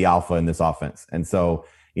and away the alpha in this offense. And so,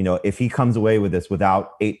 you know, if he comes away with this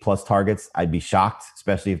without 8+ targets, I'd be shocked,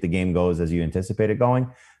 especially if the game goes as you anticipate it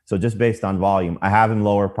going. So just based on volume, I have him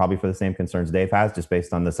lower probably for the same concerns Dave has, just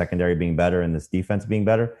based on the secondary being better and this defense being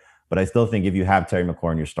better. But I still think if you have Terry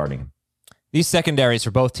McLaurin, you're starting him. These secondaries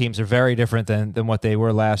for both teams are very different than what they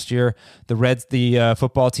were last year. The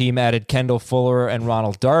football team added Kendall Fuller and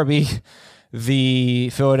Ronald Darby. The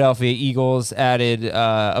Philadelphia Eagles added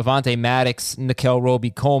Avonte Maddox, Nickel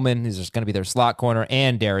Roby-Coleman. These are going to be their slot corner,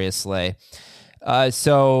 and Darius Slay.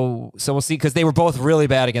 So we'll see, because they were both really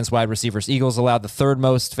bad against wide receivers. Eagles allowed the 3rd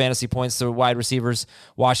most fantasy points to wide receivers.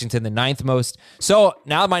 Washington, the 9th most. So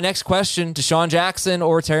now my next question, DeSean Jackson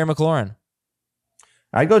or Terry McLaurin?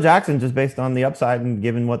 I'd go Jackson just based on the upside, and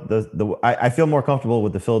given what I feel more comfortable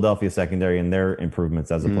with the Philadelphia secondary and their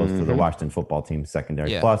improvements as opposed to the Washington football team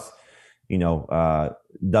secondary. Yeah. Plus, you know,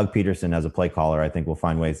 Doug Peterson as a play caller, I think will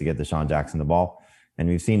find ways to get DeSean Jackson the ball. And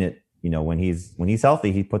we've seen it, you know, when he's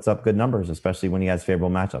healthy, he puts up good numbers, especially when he has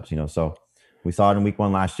favorable matchups, you know. So we saw it in week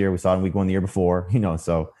 1 last year. We saw it in week 1 the year before, you know.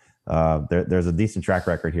 So there's a decent track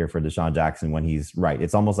record here for DeSean Jackson when he's right.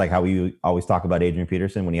 It's almost like how we always talk about Adrian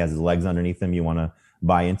Peterson. When he has his legs underneath him, you want to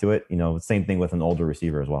buy into it. You know, same thing with an older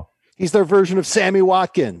receiver as well. He's their version of Sammy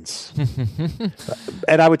Watkins.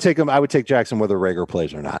 And I would take Jackson whether Reagor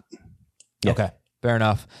plays or not. Yeah. Okay, fair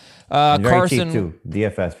enough. Very Carson cheap too.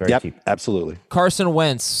 DFS very cheap. Absolutely. Carson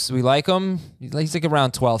Wentz, we like him. He's like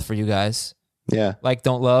around 12th for you guys. Yeah. Like,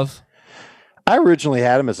 don't love. I originally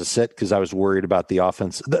had him as a sit because I was worried about the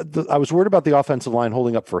offense. I was worried about the offensive line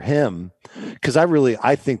holding up for him, because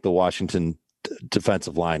I think the Washington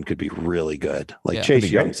defensive line could be really good. Like Chase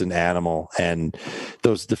Young's an animal, and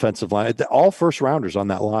those defensive line, all first rounders on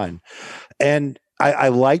that line. And I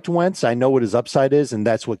liked Wentz. I know what his upside is, and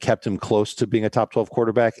that's what kept him close to being a top 12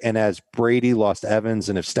 quarterback. And as Brady lost Evans,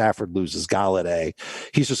 and if Stafford loses Galladay,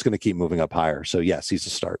 he's just going to keep moving up higher. So yes, he's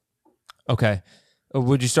a start. Okay.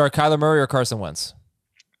 Would you start Kyler Murray or Carson Wentz?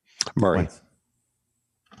 Murray. Wentz.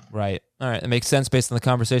 Right. All right. That makes sense based on the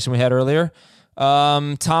conversation we had earlier.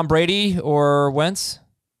 Tom Brady or Wentz?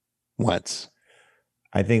 Wentz.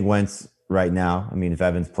 I think Wentz right now. I mean, if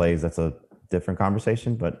Evans plays, that's a different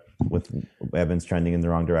conversation, but with Evans trending in the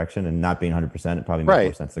wrong direction and not being 100%, it probably makes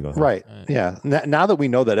more sense to go. Right. Yeah. Now that we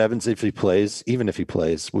know that Evans, even if he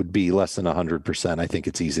plays, would be less than 100%, I think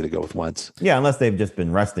it's easy to go with Wentz. Yeah, unless they've just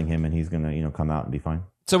been resting him and he's going to, come out and be fine.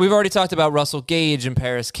 So we've already talked about Russell Gage and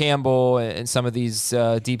Paris Campbell and some of these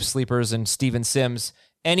deep sleepers and Steven Sims.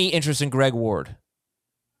 Any interest in Greg Ward?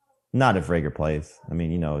 Not if Reagor plays. I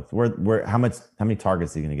mean, it's how many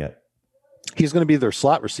targets are you going to get? He's going to be their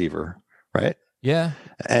slot receiver, right? Yeah.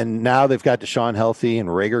 And now they've got DeSean healthy, and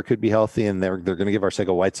Reagor could be healthy, and they're going to give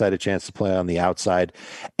Arcega-Whiteside a chance to play on the outside.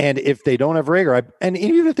 And if they don't have Reagor, and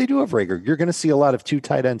even if they do have Reagor, you're going to see a lot of 2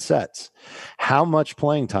 tight end sets. How much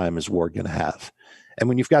playing time is Ward going to have? And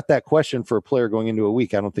when you've got that question for a player going into a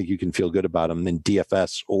week, I don't think you can feel good about him in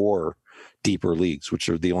DFS or deeper leagues, which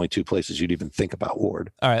are the only 2 places you'd even think about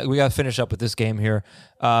Ward. All right, we got to finish up with this game here.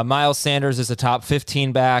 Miles Sanders is a top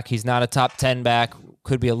 15 back. He's not a top 10 back.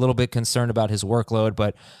 Could be a little bit concerned about his workload,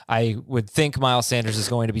 but I would think Miles Sanders is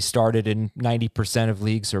going to be started in 90% of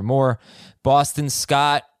leagues or more. Boston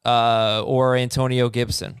Scott or Antonio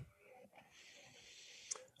Gibson?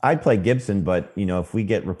 I'd play Gibson, but if we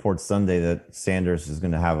get reports Sunday that Sanders is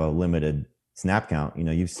going to have a limited snap count,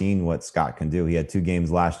 you've seen what Scott can do. He had 2 games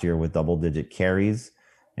last year with double-digit carries,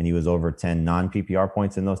 and he was over 10 non-PPR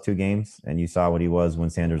points in those 2 games. And you saw what he was when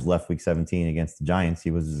Sanders left Week 17 against the Giants. He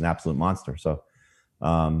was an absolute monster. So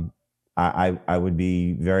I would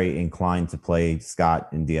be very inclined to play Scott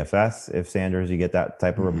in DFS if Sanders, you get that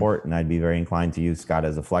type of report, and I'd be very inclined to use Scott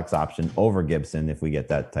as a flex option over Gibson if we get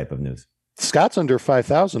that type of news. Scott's under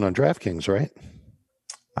 5,000 on DraftKings, right?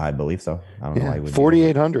 I believe so. I don't know why he would.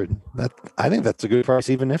 4,800. I think that's a good price,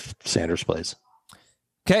 even if Sanders plays.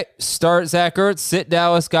 Okay, start Zach Ertz, sit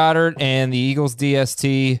Dallas Goedert, and the Eagles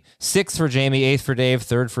DST. 6th for Jamie, 8th for Dave,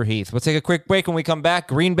 3rd for Heath. We'll take a quick break. When we come back,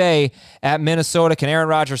 Green Bay at Minnesota. Can Aaron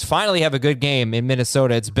Rodgers finally have a good game in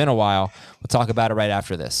Minnesota? It's been a while. We'll talk about it right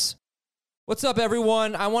after this. What's up,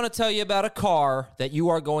 everyone? I want to tell you about a car that you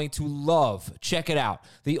are going to love. Check it out.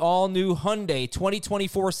 The all-new Hyundai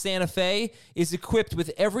 2024 Santa Fe is equipped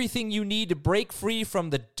with everything you need to break free from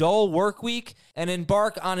the dull work week and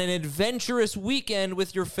embark on an adventurous weekend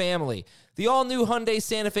with your family. The all-new Hyundai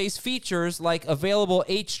Santa Fe's features like available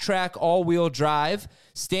H-Track all-wheel drive,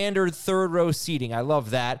 standard third-row seating, I love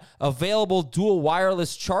that, available dual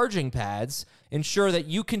wireless charging pads, ensure that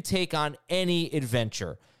you can take on any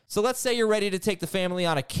adventure. So let's say you're ready to take the family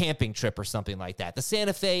on a camping trip or something like that. The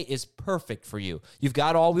Santa Fe is perfect for you. You've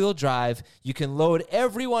got all-wheel drive. You can load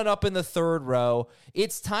everyone up in the third row.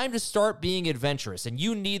 It's time to start being adventurous, and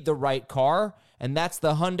you need the right car, and that's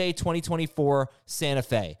the Hyundai 2024 Santa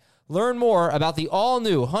Fe. Learn more about the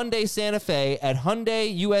all-new Hyundai Santa Fe at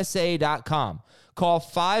HyundaiUSA.com. Call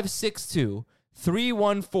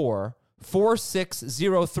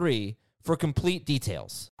 562-314-4603 for complete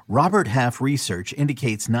details. Robert Half research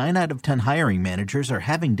indicates 9 out of 10 hiring managers are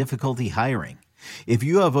having difficulty hiring. If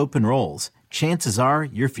you have open roles, chances are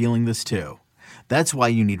you're feeling this too. That's why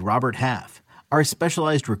you need Robert Half. Our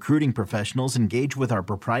specialized recruiting professionals engage with our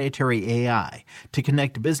proprietary AI to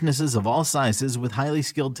connect businesses of all sizes with highly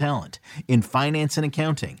skilled talent in finance and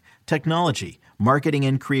accounting, technology, marketing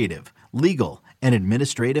and creative, legal, and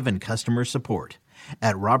administrative and customer support.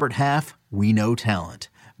 At Robert Half, we know talent.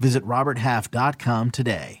 Visit roberthalf.com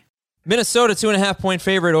today. Minnesota, 2.5-point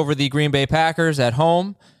favorite over the Green Bay Packers at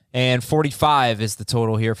home, and 45 is the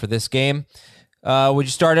total here for this game. Would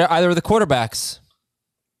you start either of the quarterbacks?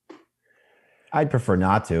 I'd prefer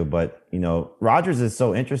not to, but, Rodgers is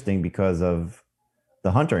so interesting because of the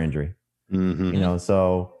Hunter injury. Mm-hmm.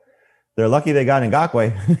 So they're lucky they got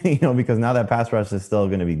Ngakoue, because now that pass rush is still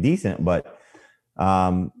going to be decent, but,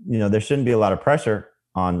 there shouldn't be a lot of pressure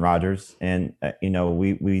on Rodgers. And,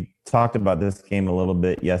 we talked about this game a little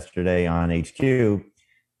bit yesterday on HQ,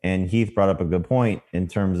 and Heath brought up a good point in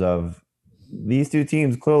terms of these two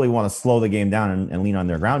teams clearly want to slow the game down and lean on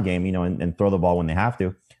their ground game, and throw the ball when they have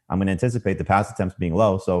to. I'm going to anticipate the pass attempts being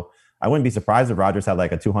low. So I wouldn't be surprised if Rodgers had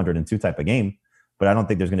like a 202 type of game, but I don't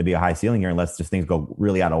think there's going to be a high ceiling here unless just things go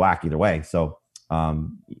really out of whack either way. So,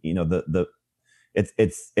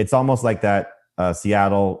 it's almost like that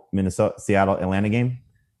Seattle, Atlanta game.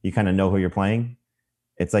 You kind of know who you're playing.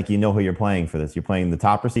 It's like, who you're playing for this. You're playing the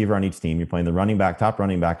top receiver on each team. You're playing the top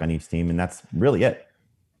running back on each team. And that's really it.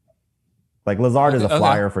 Like Lazard is a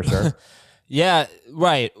flyer for sure. Yeah,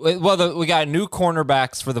 right. Well, we got new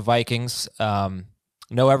cornerbacks for the Vikings. No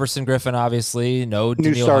Everson Griffin, obviously. No new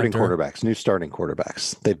Daniil starting Hunter.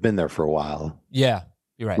 quarterbacks. They've been there for a while. Yeah,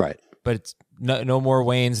 you're right. Right. But it's no more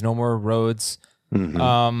Waynes, no more Rhodes.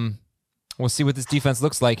 Mm-hmm. We'll see what this defense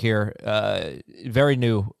looks like here. Very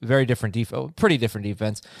new, very different defense. Pretty different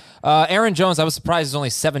defense. Aaron Jones, I was surprised he's only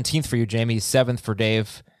 17th for you, Jamie. 7th for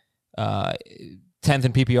Dave. 10th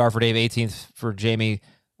in PPR for Dave. 18th for Jamie.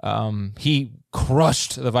 He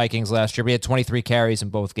crushed the Vikings last year. We had 23 carries in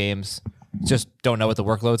both games. Just don't know what the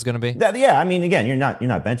workload's going to be. Yeah, I mean, again, you're not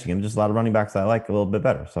benching him. Just a lot of running backs that I like a little bit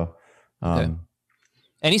better. So, okay.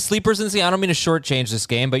 Any sleepers in this game? I don't mean to shortchange this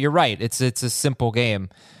game, but you're right. It's a simple game.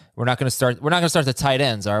 We're not going to start the tight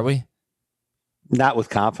ends, are we? Not with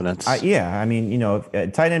confidence. Yeah, I mean,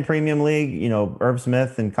 tight end premium league, Irv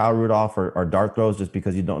Smith and Kyle Rudolph are dart throws just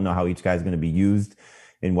because you don't know how each guy is going to be used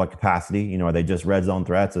in what capacity. Are they just red zone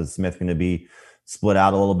threats? Is Smith going to be split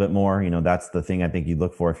out a little bit more? That's the thing I think you'd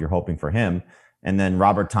look for if you're hoping for him. And then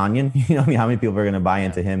Robert Tonyan, how many people are going to buy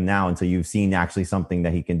into him now until you've seen actually something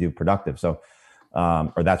that he can do productive? So,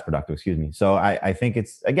 or that's productive, excuse me. So I think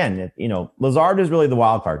it's, again, Lazard is really the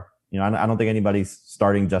wild card. I don't think anybody's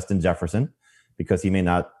starting Justin Jefferson because he may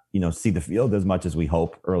not, see the field as much as we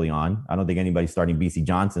hope early on. I don't think anybody's starting BC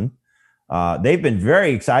Johnson. They've been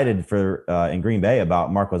very excited in Green Bay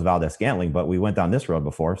about Marcos Valdes-Scantling, but we went down this road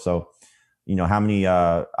before. So, how many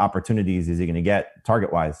opportunities is he going to get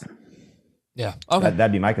target-wise? Yeah. Okay.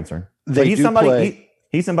 That'd be my concern. He's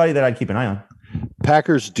somebody that I'd keep an eye on.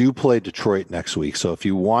 Packers do play Detroit next week. So if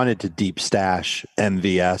you wanted to deep stash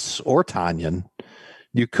MVS or Tonyan,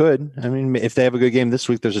 you could. I mean, if they have a good game this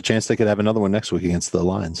week, there's a chance they could have another one next week against the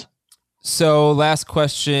Lions. So last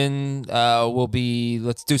question will be,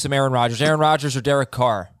 let's do some Aaron Rodgers. Aaron Rodgers or Derek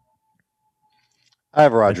Carr? I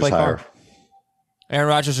have Rodgers higher. Carr. Aaron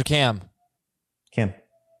Rodgers or Cam? Cam.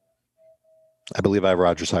 I believe I have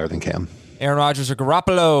Rodgers higher than Cam. Aaron Rodgers or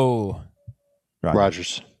Garoppolo?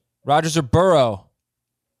 Rodgers. Rodgers or Burrow?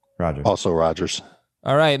 Rodgers. Also Rodgers.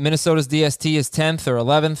 All right, Minnesota's DST is 10th or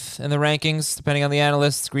 11th in the rankings, depending on the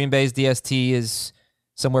analysts. Green Bay's DST is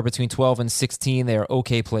somewhere between 12 and 16. They are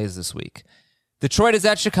okay plays this week. Detroit is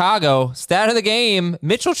at Chicago. Stat of the game,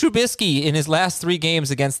 Mitchell Trubisky in his last 3 games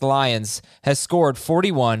against the Lions has scored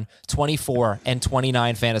 41, 24, and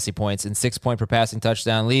 29 fantasy points in 6-point per passing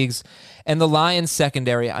touchdown leagues. And the Lions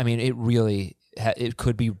secondary, I mean, it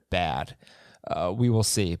could be bad. We will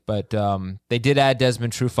see. But they did add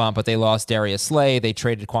Desmond Trufant, but they lost Darius Slay. They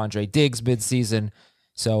traded Quandre Diggs midseason.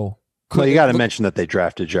 So, well, you got to mention that they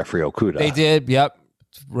drafted Jeffrey Okudah. They did, yep.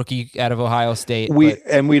 Rookie out of Ohio State.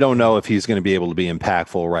 We don't know if he's going to be able to be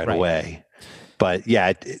impactful right away. But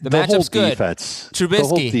yeah, the whole defense, Trubisky. The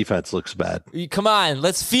whole defense looks bad. Come on,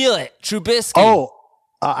 let's feel it. Trubisky. Oh,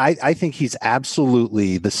 I think he's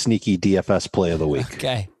absolutely the sneaky DFS play of the week.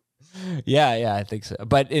 Okay. Yeah, I think so.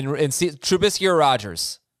 But in Trubisky or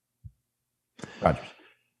Rodgers?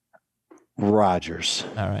 Rodgers.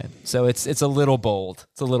 All right. So it's a little bold.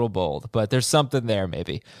 But there's something there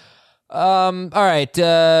maybe. All right.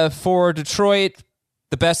 For Detroit,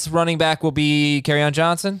 the best running back will be Kerryon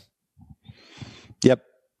Johnson. Yep.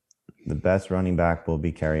 The best running back will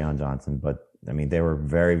be Kerryon Johnson, but I mean, they were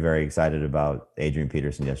very, very excited about Adrian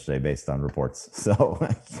Peterson yesterday based on reports. So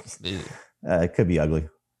it could be ugly.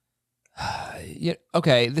 Yeah,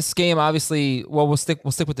 okay, this game obviously. Well, we'll stick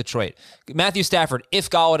with Detroit. Matthew Stafford, if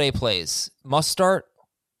Golladay plays, must start.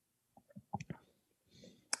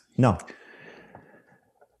 No,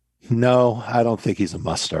 I don't think he's a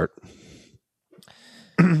must start.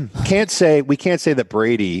 We can't say that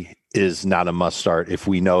Brady is not a must start if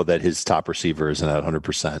we know that his top receiver isn't at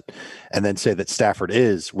 100%, and then say that Stafford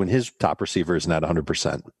is when his top receiver isn't at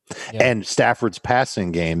 100%. Yeah. And Stafford's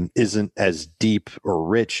passing game isn't as deep or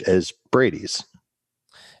rich as Brady's.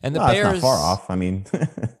 And the Bears, it's not far off. I mean,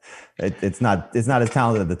 it's not as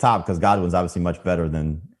talented at the top because Godwin's obviously much better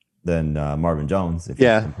than Marvin Jones if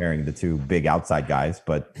you're comparing the two big outside guys.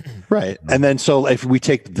 But right, and then so if we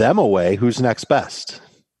take them away, who's next best?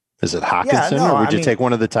 Is it Hawkinson, or would you take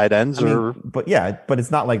one of the tight ends? But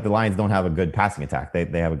it's not like the Lions don't have a good passing attack.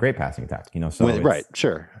 They have a great passing attack, So right,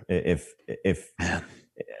 sure. If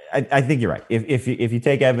I think you're right. If you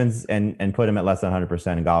take Evans and put him at less than 100%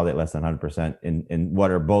 and Golladay at less than 100% in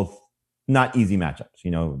what are both not easy matchups,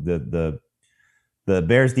 the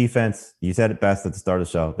Bears defense. You said it best at the start of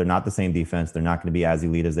the show. They're not the same defense. They're not going to be as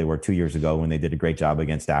elite as they were 2 years ago when they did a great job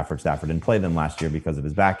against Stafford. Stafford didn't play them last year because of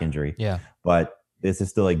his back injury. Yeah, but this is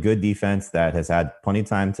still a good defense that has had plenty of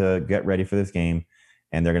time to get ready for this game,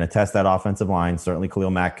 and they're going to test that offensive line. Certainly,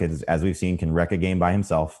 Khalil Mack, as we've seen, can wreck a game by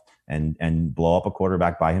himself and blow up a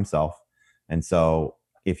quarterback by himself. And so,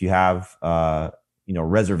 if you have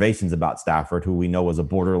reservations about Stafford, who we know was a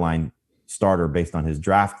borderline starter based on his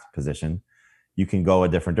draft position, you can go a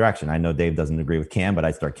different direction. I know Dave doesn't agree with Cam, but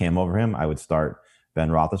I'd start Cam over him. I would start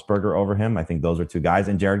Ben Roethlisberger over him. I think those are two guys,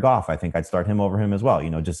 and Jared Goff. I think I'd start him over him as well.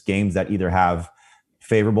 Just games that either have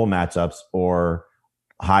favorable matchups or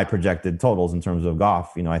high projected totals in terms of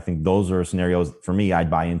Goff. I think those are scenarios for me I'd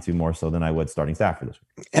buy into more so than I would starting Stafford this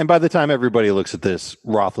week. And by the time everybody looks at this,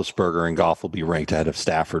 Roethlisberger and Goff will be ranked ahead of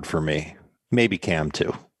Stafford for me. Maybe Cam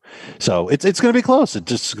too. So it's going to be close. It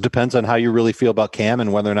just depends on how you really feel about Cam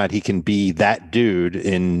and whether or not he can be that dude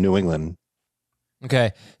in New England.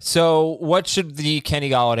 Okay, so what should the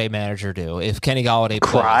Kenny Golladay manager do if Kenny Golladay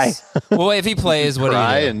cry? Plays? Well, if he plays, what do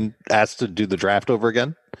you do? And ask to do the draft over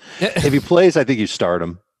again? If he plays, I think you start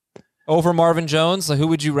him. Over Marvin Jones? Who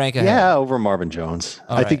would you rank ahead? Yeah, over Marvin Jones.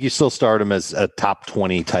 I think you still start him as a top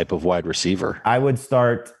 20 type of wide receiver. I would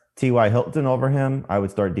start T.Y. Hilton over him. I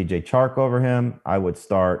would start DJ Chark over him. I would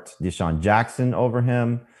start Deshaun Jackson over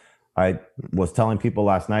him. I was telling people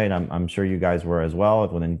last night, I'm sure you guys were as well,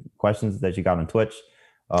 within questions that you got on Twitch,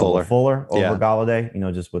 Fuller over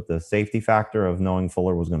Golladay, just with the safety factor of knowing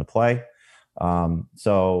Fuller was going to play. I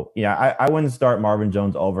wouldn't start Marvin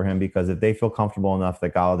Jones over him because if they feel comfortable enough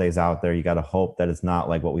that Galladay's out there, you got to hope that it's not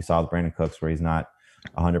like what we saw with Brandon Cooks where he's not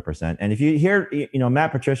 100%. And if you hear,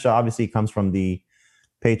 Matt Patricia obviously comes from the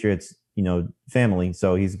Patriots, family.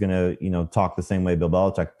 So he's going to, talk the same way Bill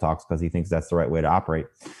Belichick talks because he thinks that's the right way to operate.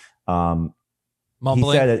 He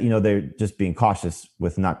said that, they're just being cautious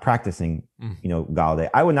with not practicing, Golladay.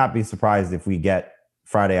 I would not be surprised if we get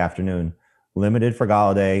Friday afternoon limited for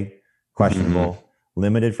Golladay, questionable,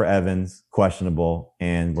 limited for Evans, questionable,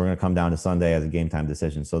 and we're going to come down to Sunday as a game time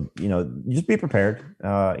decision. So, just be prepared.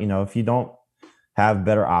 If you don't have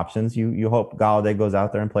better options, you hope Golladay goes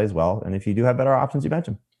out there and plays well. And if you do have better options, you bench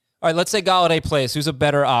him. All right, let's say Golladay plays. Who's a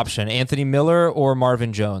better option, Anthony Miller or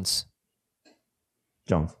Marvin Jones?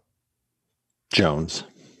 Jones.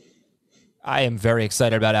 I am very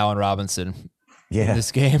excited about Allen Robinson. in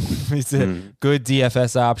this game. He's a good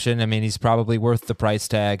DFS option. I mean, he's probably worth the price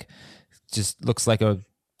tag. Just looks like a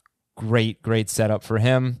great setup for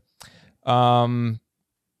him. TJ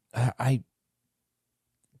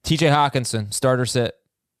Hawkinson, starter sit.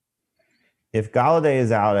 If Golladay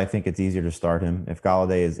is out, I think it's easier to start him. If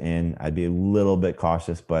Golladay is in, I'd be a little bit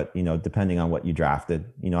cautious, but depending on what you drafted,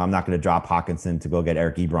 I'm not going to drop Hawkinson to go get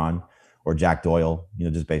Eric Ebron or Jack Doyle,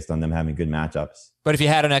 just based on them having good matchups. But if you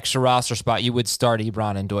had an extra roster spot, you would start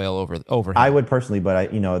Ebron and Doyle over him. I would personally,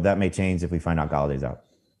 but that may change if we find out Galladay's out.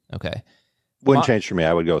 Okay. Wouldn't change for me.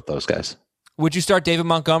 I would go with those guys. Would you start David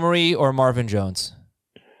Montgomery or Marvin Jones?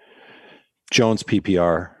 Jones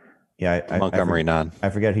PPR. Yeah, Montgomery non. I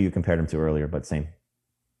forget who you compared him to earlier, but same.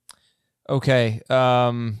 Okay.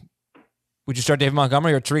 Would you start David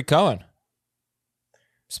Montgomery or Tariq Cohen?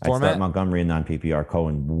 I'd start Montgomery in non-PPR.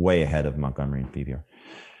 Cohen way ahead of Montgomery in PPR.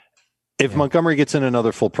 If Montgomery gets in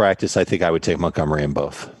another full practice, I think I would take Montgomery in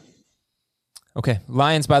both. Okay.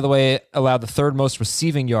 Lions, by the way, allowed the third most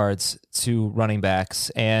receiving yards to running backs,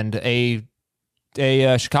 and a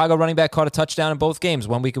Chicago running back caught a touchdown in both games.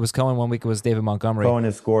 1 week it was Cohen, 1 week it was David Montgomery. Cohen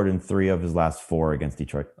has scored in 3 of his last 4 against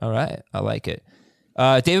Detroit. All right. I like it.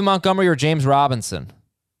 David Montgomery or James Robinson?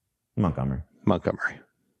 Montgomery.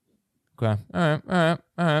 Okay. All right.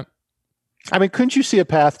 I mean, couldn't you see a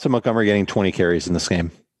path to Montgomery getting 20 carries in this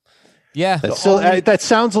game? Yeah. That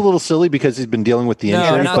sounds a little silly because he's been dealing with the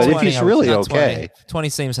injury, but 20, if he's really okay. 20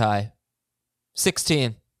 seems high.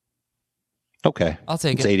 16. Okay. I'll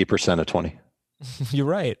take it. It's 80% of 20. You're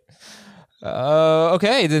right.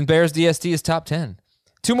 Okay, then Bears DST is top 10.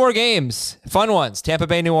 2 more games. Fun ones. Tampa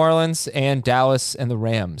Bay, New Orleans, and Dallas and the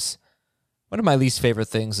Rams. One of my least favorite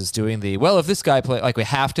things is doing if this guy play, we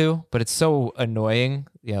have to, but it's so annoying.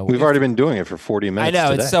 We've already been doing it for 40 minutes. I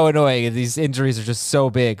know, today. It's so annoying. These injuries are just so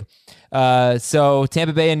big. So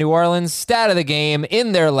Tampa Bay and New Orleans, stat of the game,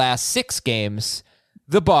 in their last 6 games,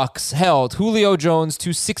 the Bucs held Julio Jones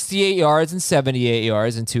to 68 yards and 78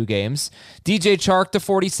 yards in 2 games. DJ Chark to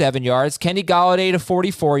 47 yards, Kenny Golladay to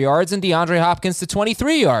 44 yards, and DeAndre Hopkins to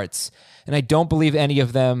 23 yards. And I don't believe any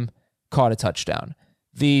of them caught a touchdown.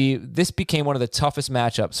 This became one of the toughest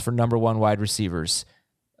matchups for number 1 wide receivers.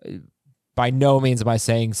 By no means am I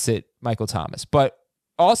saying sit Michael Thomas, but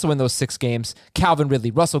also in those 6 games, Calvin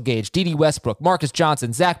Ridley, Russell Gage, Dede Westbrook, Marcus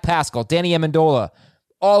Johnson, Zach Pascal, Danny Amendola,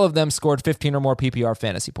 all of them scored 15 or more PPR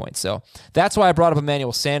fantasy points. So that's why I brought up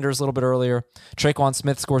Emmanuel Sanders a little bit earlier. Traquan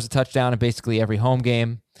Smith scores a touchdown in basically every home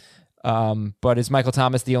game. But is Michael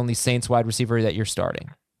Thomas the only Saints wide receiver that you're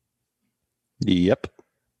starting? Yep.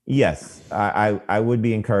 Yes. I would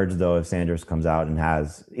be encouraged, though, if Sanders comes out and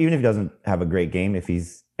even if he doesn't have a great game, if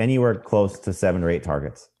he's anywhere close to 7 or 8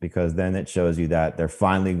 targets, because then it shows you that they're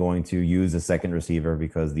finally going to use a second receiver,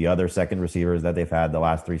 because the other second receivers that they've had the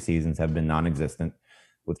last 3 seasons have been non-existent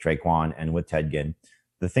with Traquan and with Ted Ginn.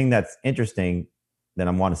 The thing that's interesting that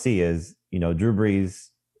I want to see is, Drew Brees,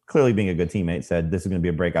 clearly being a good teammate, said this is going to be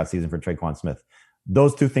a breakout season for Traquan Smith.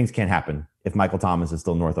 Those 2 things can't happen if Michael Thomas is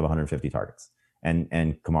still north of 150 targets and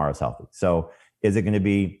Kamara's healthy. So is it going to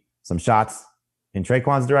be some shots in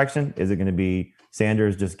Traquan's direction? Is it going to be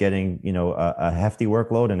Sanders just getting, a hefty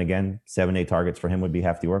workload? And again, 7-8 targets for him would be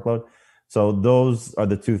hefty workload. So those are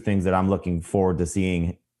the 2 things that I'm looking forward to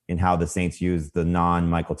seeing in how the Saints use the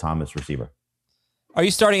non-Michael Thomas receiver. Are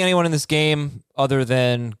you starting anyone in this game other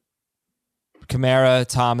than Kamara,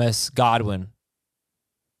 Thomas, Godwin?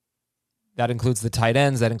 That includes the tight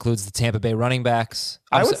ends. That includes the Tampa Bay running backs.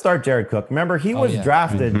 I would start Jared Cook. Remember, he was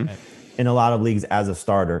drafted in a lot of leagues as a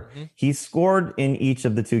starter. He scored in each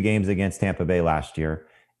of the 2 games against Tampa Bay last year.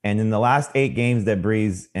 And in the last 8 games that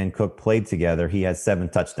Brees and Cook played together, he has 7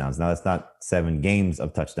 touchdowns. Now, that's not 7 games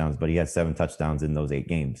of touchdowns, but he has 7 touchdowns in those 8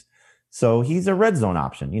 games. So he's a red zone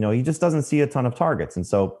option. He just doesn't see a ton of targets. And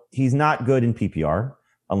so he's not good in PPR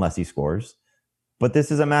unless he scores. But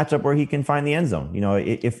this is a matchup where he can find the end zone.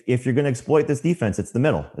 If you're going to exploit this defense, it's the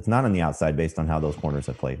middle. It's not on the outside based on how those corners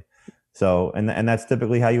have played. So, and that's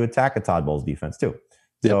typically how you attack a Todd Bowles defense too.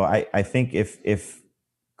 Yep. So I think if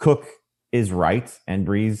Cook is right and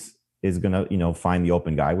Brees is going to, find the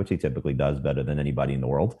open guy, which he typically does better than anybody in the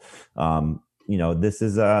world. This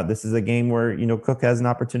is a game where, Cook has an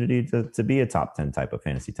opportunity to be a top 10 type of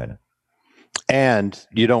fantasy tight end. And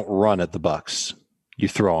you don't run at the Bucs. You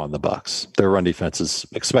throw on the Bucs. Their run defense is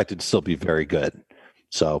expected to still be very good.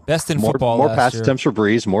 So best in football. More pass attempts for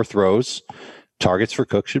Brees, more throws. Targets for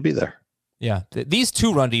Cook should be there. Yeah. These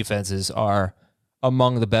 2 run defenses are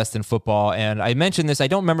among the best in football. And I mentioned this. I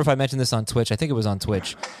don't remember if I mentioned this on Twitch. I think it was on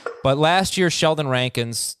Twitch. But last year, Sheldon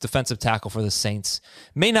Rankins, defensive tackle for the Saints,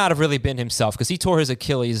 may not have really been himself because he tore his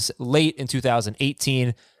Achilles late in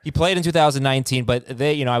 2018. He played in 2019, but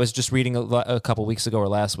I was just reading a couple weeks ago or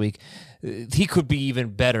last week, he could be even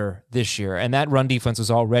better this year. And that run defense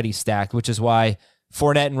was already stacked, which is why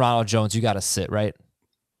Fournette and Ronald Jones, you got to sit, right?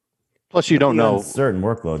 Plus, you don't know certain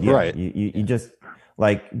workload, yeah. Right? You just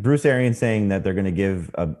like Bruce Arians saying that they're going to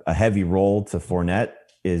give a heavy role to Fournette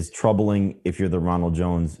is troubling if you're the Ronald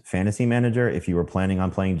Jones fantasy manager, if you were planning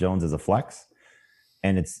on playing Jones as a flex.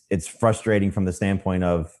 And it's frustrating from the standpoint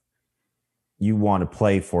of you want to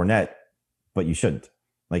play Fournette, but you shouldn't.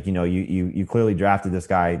 Like, you clearly drafted this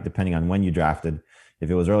guy depending on when you drafted. If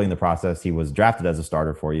it was early in the process, he was drafted as a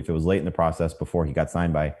starter for you. If it was late in the process before he got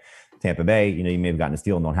signed by Tampa Bay, you may have gotten a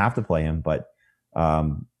steal and don't have to play him. But,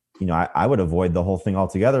 I would avoid the whole thing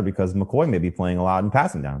altogether because McCoy may be playing a lot in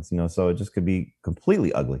passing downs, so it just could be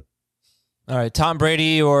completely ugly. All right, Tom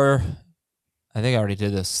Brady or I think I already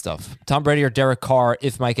did this stuff. Tom Brady or Derek Carr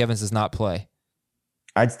if Mike Evans does not play?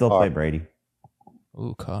 I'd still play Brady.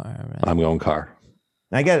 Ooh, Carr. Right. I'm going Carr.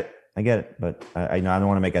 I get it, but I don't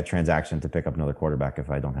want to make that transaction to pick up another quarterback if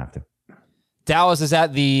I don't have to. Dallas is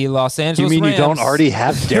at the Los Angeles You mean Rams. You don't already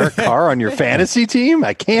have Derek Carr on your fantasy team?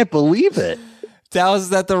 I can't believe it. Dallas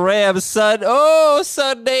is at the Rams.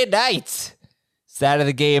 Sunday night. Stat of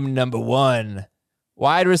the game number 1.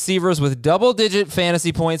 Wide receivers with double-digit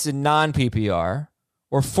fantasy points in non-PPR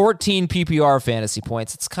or 14 PPR fantasy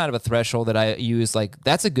points. It's kind of a threshold that I use. Like,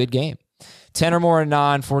 that's a good game. 10 or more in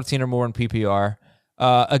non, 14 or more in PPR.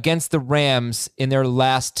 Against the Rams in their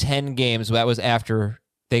last 10 games. That was after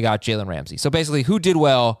they got Jalen Ramsey. So basically, who did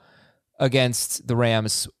well against the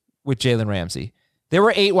Rams with Jalen Ramsey? There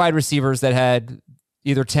were 8 wide receivers that had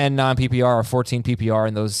either 10 non-PPR or 14 PPR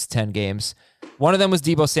in those 10 games. One of them was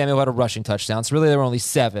Deebo Samuel, who had a rushing touchdown. So really, there were only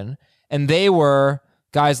 7. And they were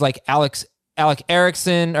guys like Alex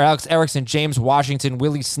Erickson, James Washington,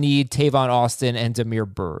 Willie Snead, Tavon Austin, and Damiere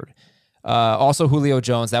Byrd. Also Julio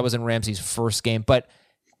Jones. That was in Ramsey's first game. But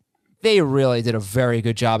they really did a very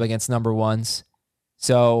good job against number ones.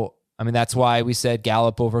 So, I mean, that's why we said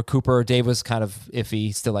Gallup over Cooper. Dave was kind of iffy.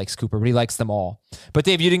 He still likes Cooper, but he likes them all. But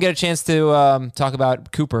Dave, you didn't get a chance to talk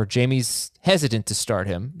about Cooper. Jamie's hesitant to start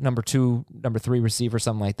him. Number 2, number 3 receiver,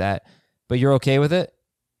 something like that. But you're okay with it?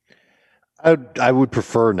 I would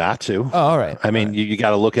prefer not to. Oh, all right. I mean, you got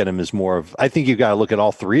to look at him as more of, I think you got to look at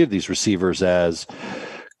all 3 of these receivers as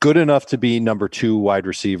good enough to be number 2 wide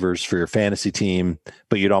receivers for your fantasy team,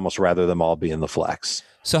 but you'd almost rather them all be in the flex.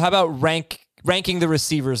 So how about ranking the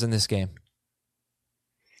receivers in this game?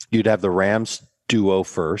 You'd have the Rams duo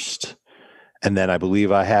first, and then I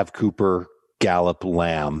believe I have Cooper, Gallup,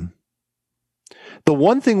 Lamb. The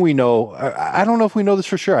one thing we know, I don't know if we know this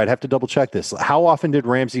for sure. I'd have to double check this. How often did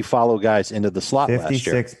Ramsey follow guys into the slot last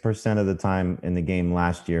year? 56% of the time in the game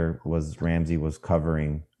last year was Ramsey was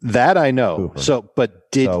covering. That I know. Cooper. So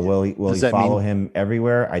will he follow him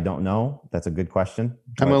everywhere? I don't know. That's a good question.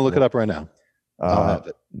 I'm going to look it up right now. I'll have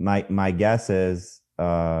it. My guess is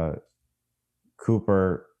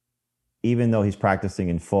Cooper, even though he's practicing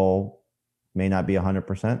in full, may not be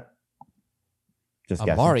 100%. Just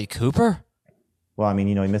guessing. Amari Cooper? Well, I mean,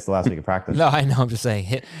 he missed the last week of practice. No, I know. I'm just saying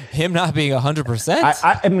him not being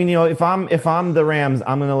 100%. I mean, if I'm the Rams,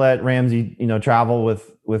 I'm going to let Ramsey, travel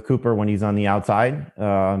with Cooper when he's on the outside,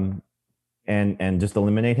 and just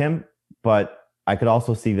eliminate him. But I could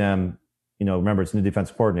also see them, remember it's new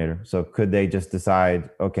defensive coordinator. So could they just decide,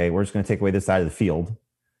 okay, we're just going to take away this side of the field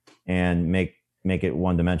and make it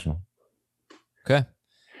one dimensional? Okay.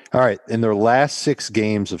 All right. In their last 6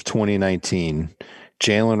 games of 2019,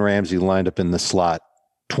 Jalen Ramsey lined up in the slot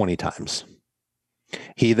 20 times.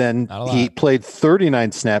 He played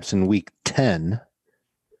 39 snaps in week 10.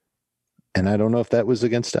 And I don't know if that was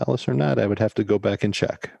against Dallas or not. I would have to go back and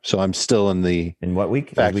check. So I'm still in what week?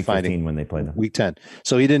 Fact week finding 15 when they played them. Week 10.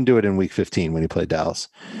 So he didn't do it in week 15 when he played Dallas.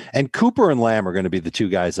 And Cooper and Lamb are going to be the 2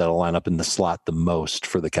 guys that'll line up in the slot the most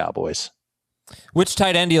for the Cowboys. Which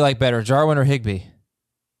tight end do you like better, Jarwin or Higbee?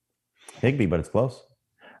 Higbee, but it's close.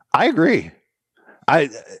 I agree. I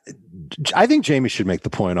think Jamie should make the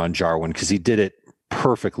point on Jarwin because he did it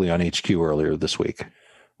perfectly on HQ earlier this week.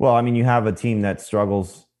 Well, I mean, you have a team that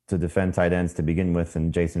struggles to defend tight ends to begin with,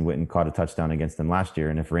 and Jason Witten caught a touchdown against them last year.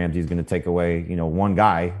 And if Ramsey's going to take away, one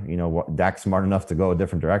guy, Dak's smart enough to go a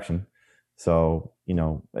different direction. So,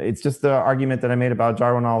 it's just the argument that I made about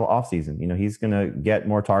Jarwin all offseason. He's going to get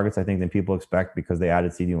more targets, I think, than people expect because they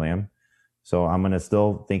added CeeDee Lamb. So I'm going to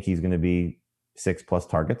still think he's going to be 6+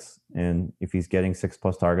 targets. And if he's getting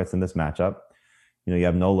 6+ targets in this matchup, You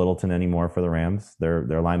have no Littleton anymore for the Rams. Their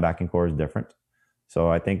linebacking core is different. So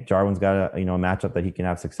I think Jarwin's got a matchup that he can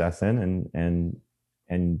have success in,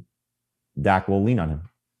 and Dak will lean on him.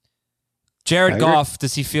 Jared Goff,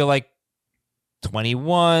 does he feel like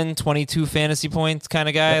 21, 22 fantasy points kind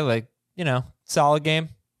of guy? Like, solid game?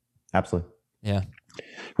 Absolutely. Yeah.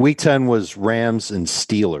 Week 10 was Rams and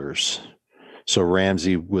Steelers. So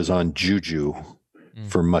Ramsey was on Juju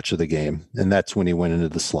for much of the game, and that's when he went into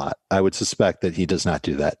the slot. I would suspect that he does not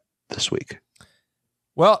do that this week.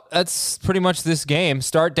 Well, that's pretty much this game.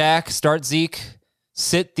 Start Dak, start Zeke,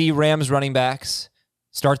 sit the Rams running backs,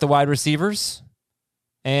 start the wide receivers,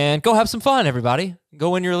 and go have some fun, everybody.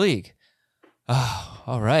 Go win your league. Oh,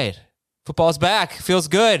 all right. Football's back. Feels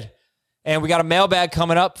good. And we got a mailbag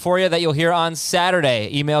coming up for you that you'll hear on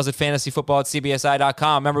Saturday. Emails at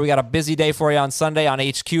fantasyfootball@cbsi.com. Remember, we got a busy day for you on Sunday on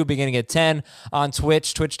HQ beginning at 10, on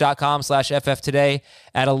Twitch, twitch.com/FFtoday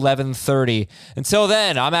at 11:30. Until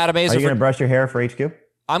then, I'm Adam Aizer. Are you going to brush your hair for HQ?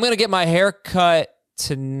 I'm going to get my hair cut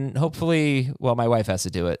hopefully, well, my wife has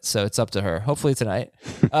to do it, so it's up to her. Hopefully tonight.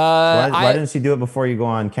 Why didn't she do it before you go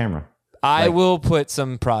on camera? I will put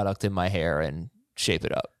some product in my hair and shape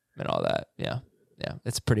it up and all that. Yeah. Yeah,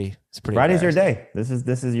 it's pretty. Friday's your day. This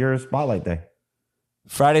is your spotlight day.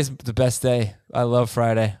 Friday's the best day. I love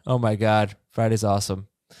Friday. Oh my God, Friday's awesome.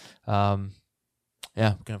 Yeah,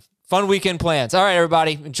 fun weekend plans. All right,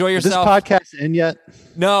 everybody, enjoy yourself. Is this podcast in yet?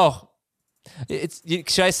 No.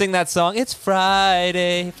 Should I sing that song? It's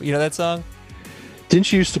Friday. You know that song?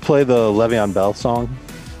 Didn't you used to play the Le'Veon Bell song?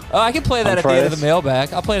 Oh, I can play that at the end of the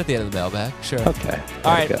mailbag. I'll play it at the end of the mailbag. Sure. Okay.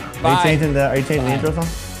 All right. Bye. Are you changing the intro song?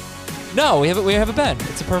 No, we have a bend.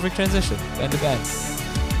 It's a perfect transition. Bend to bend.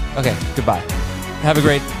 Okay, goodbye. Have a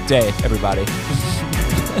great day, everybody.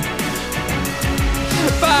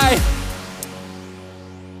 Bye.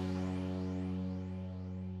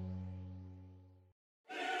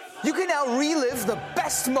 You can now relive the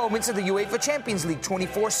best moments of the UEFA Champions League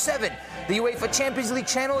 24/7. The UEFA Champions League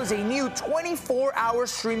channel is a new 24-hour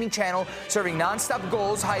streaming channel serving non-stop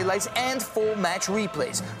goals, highlights, and full match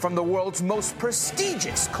replays from the world's most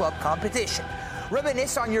prestigious club competition.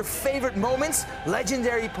 Reminisce on your favorite moments,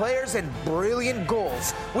 legendary players, and brilliant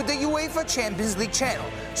goals with the UEFA Champions League channel,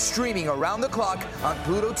 streaming around the clock on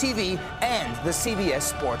Pluto TV and the CBS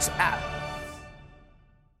Sports app.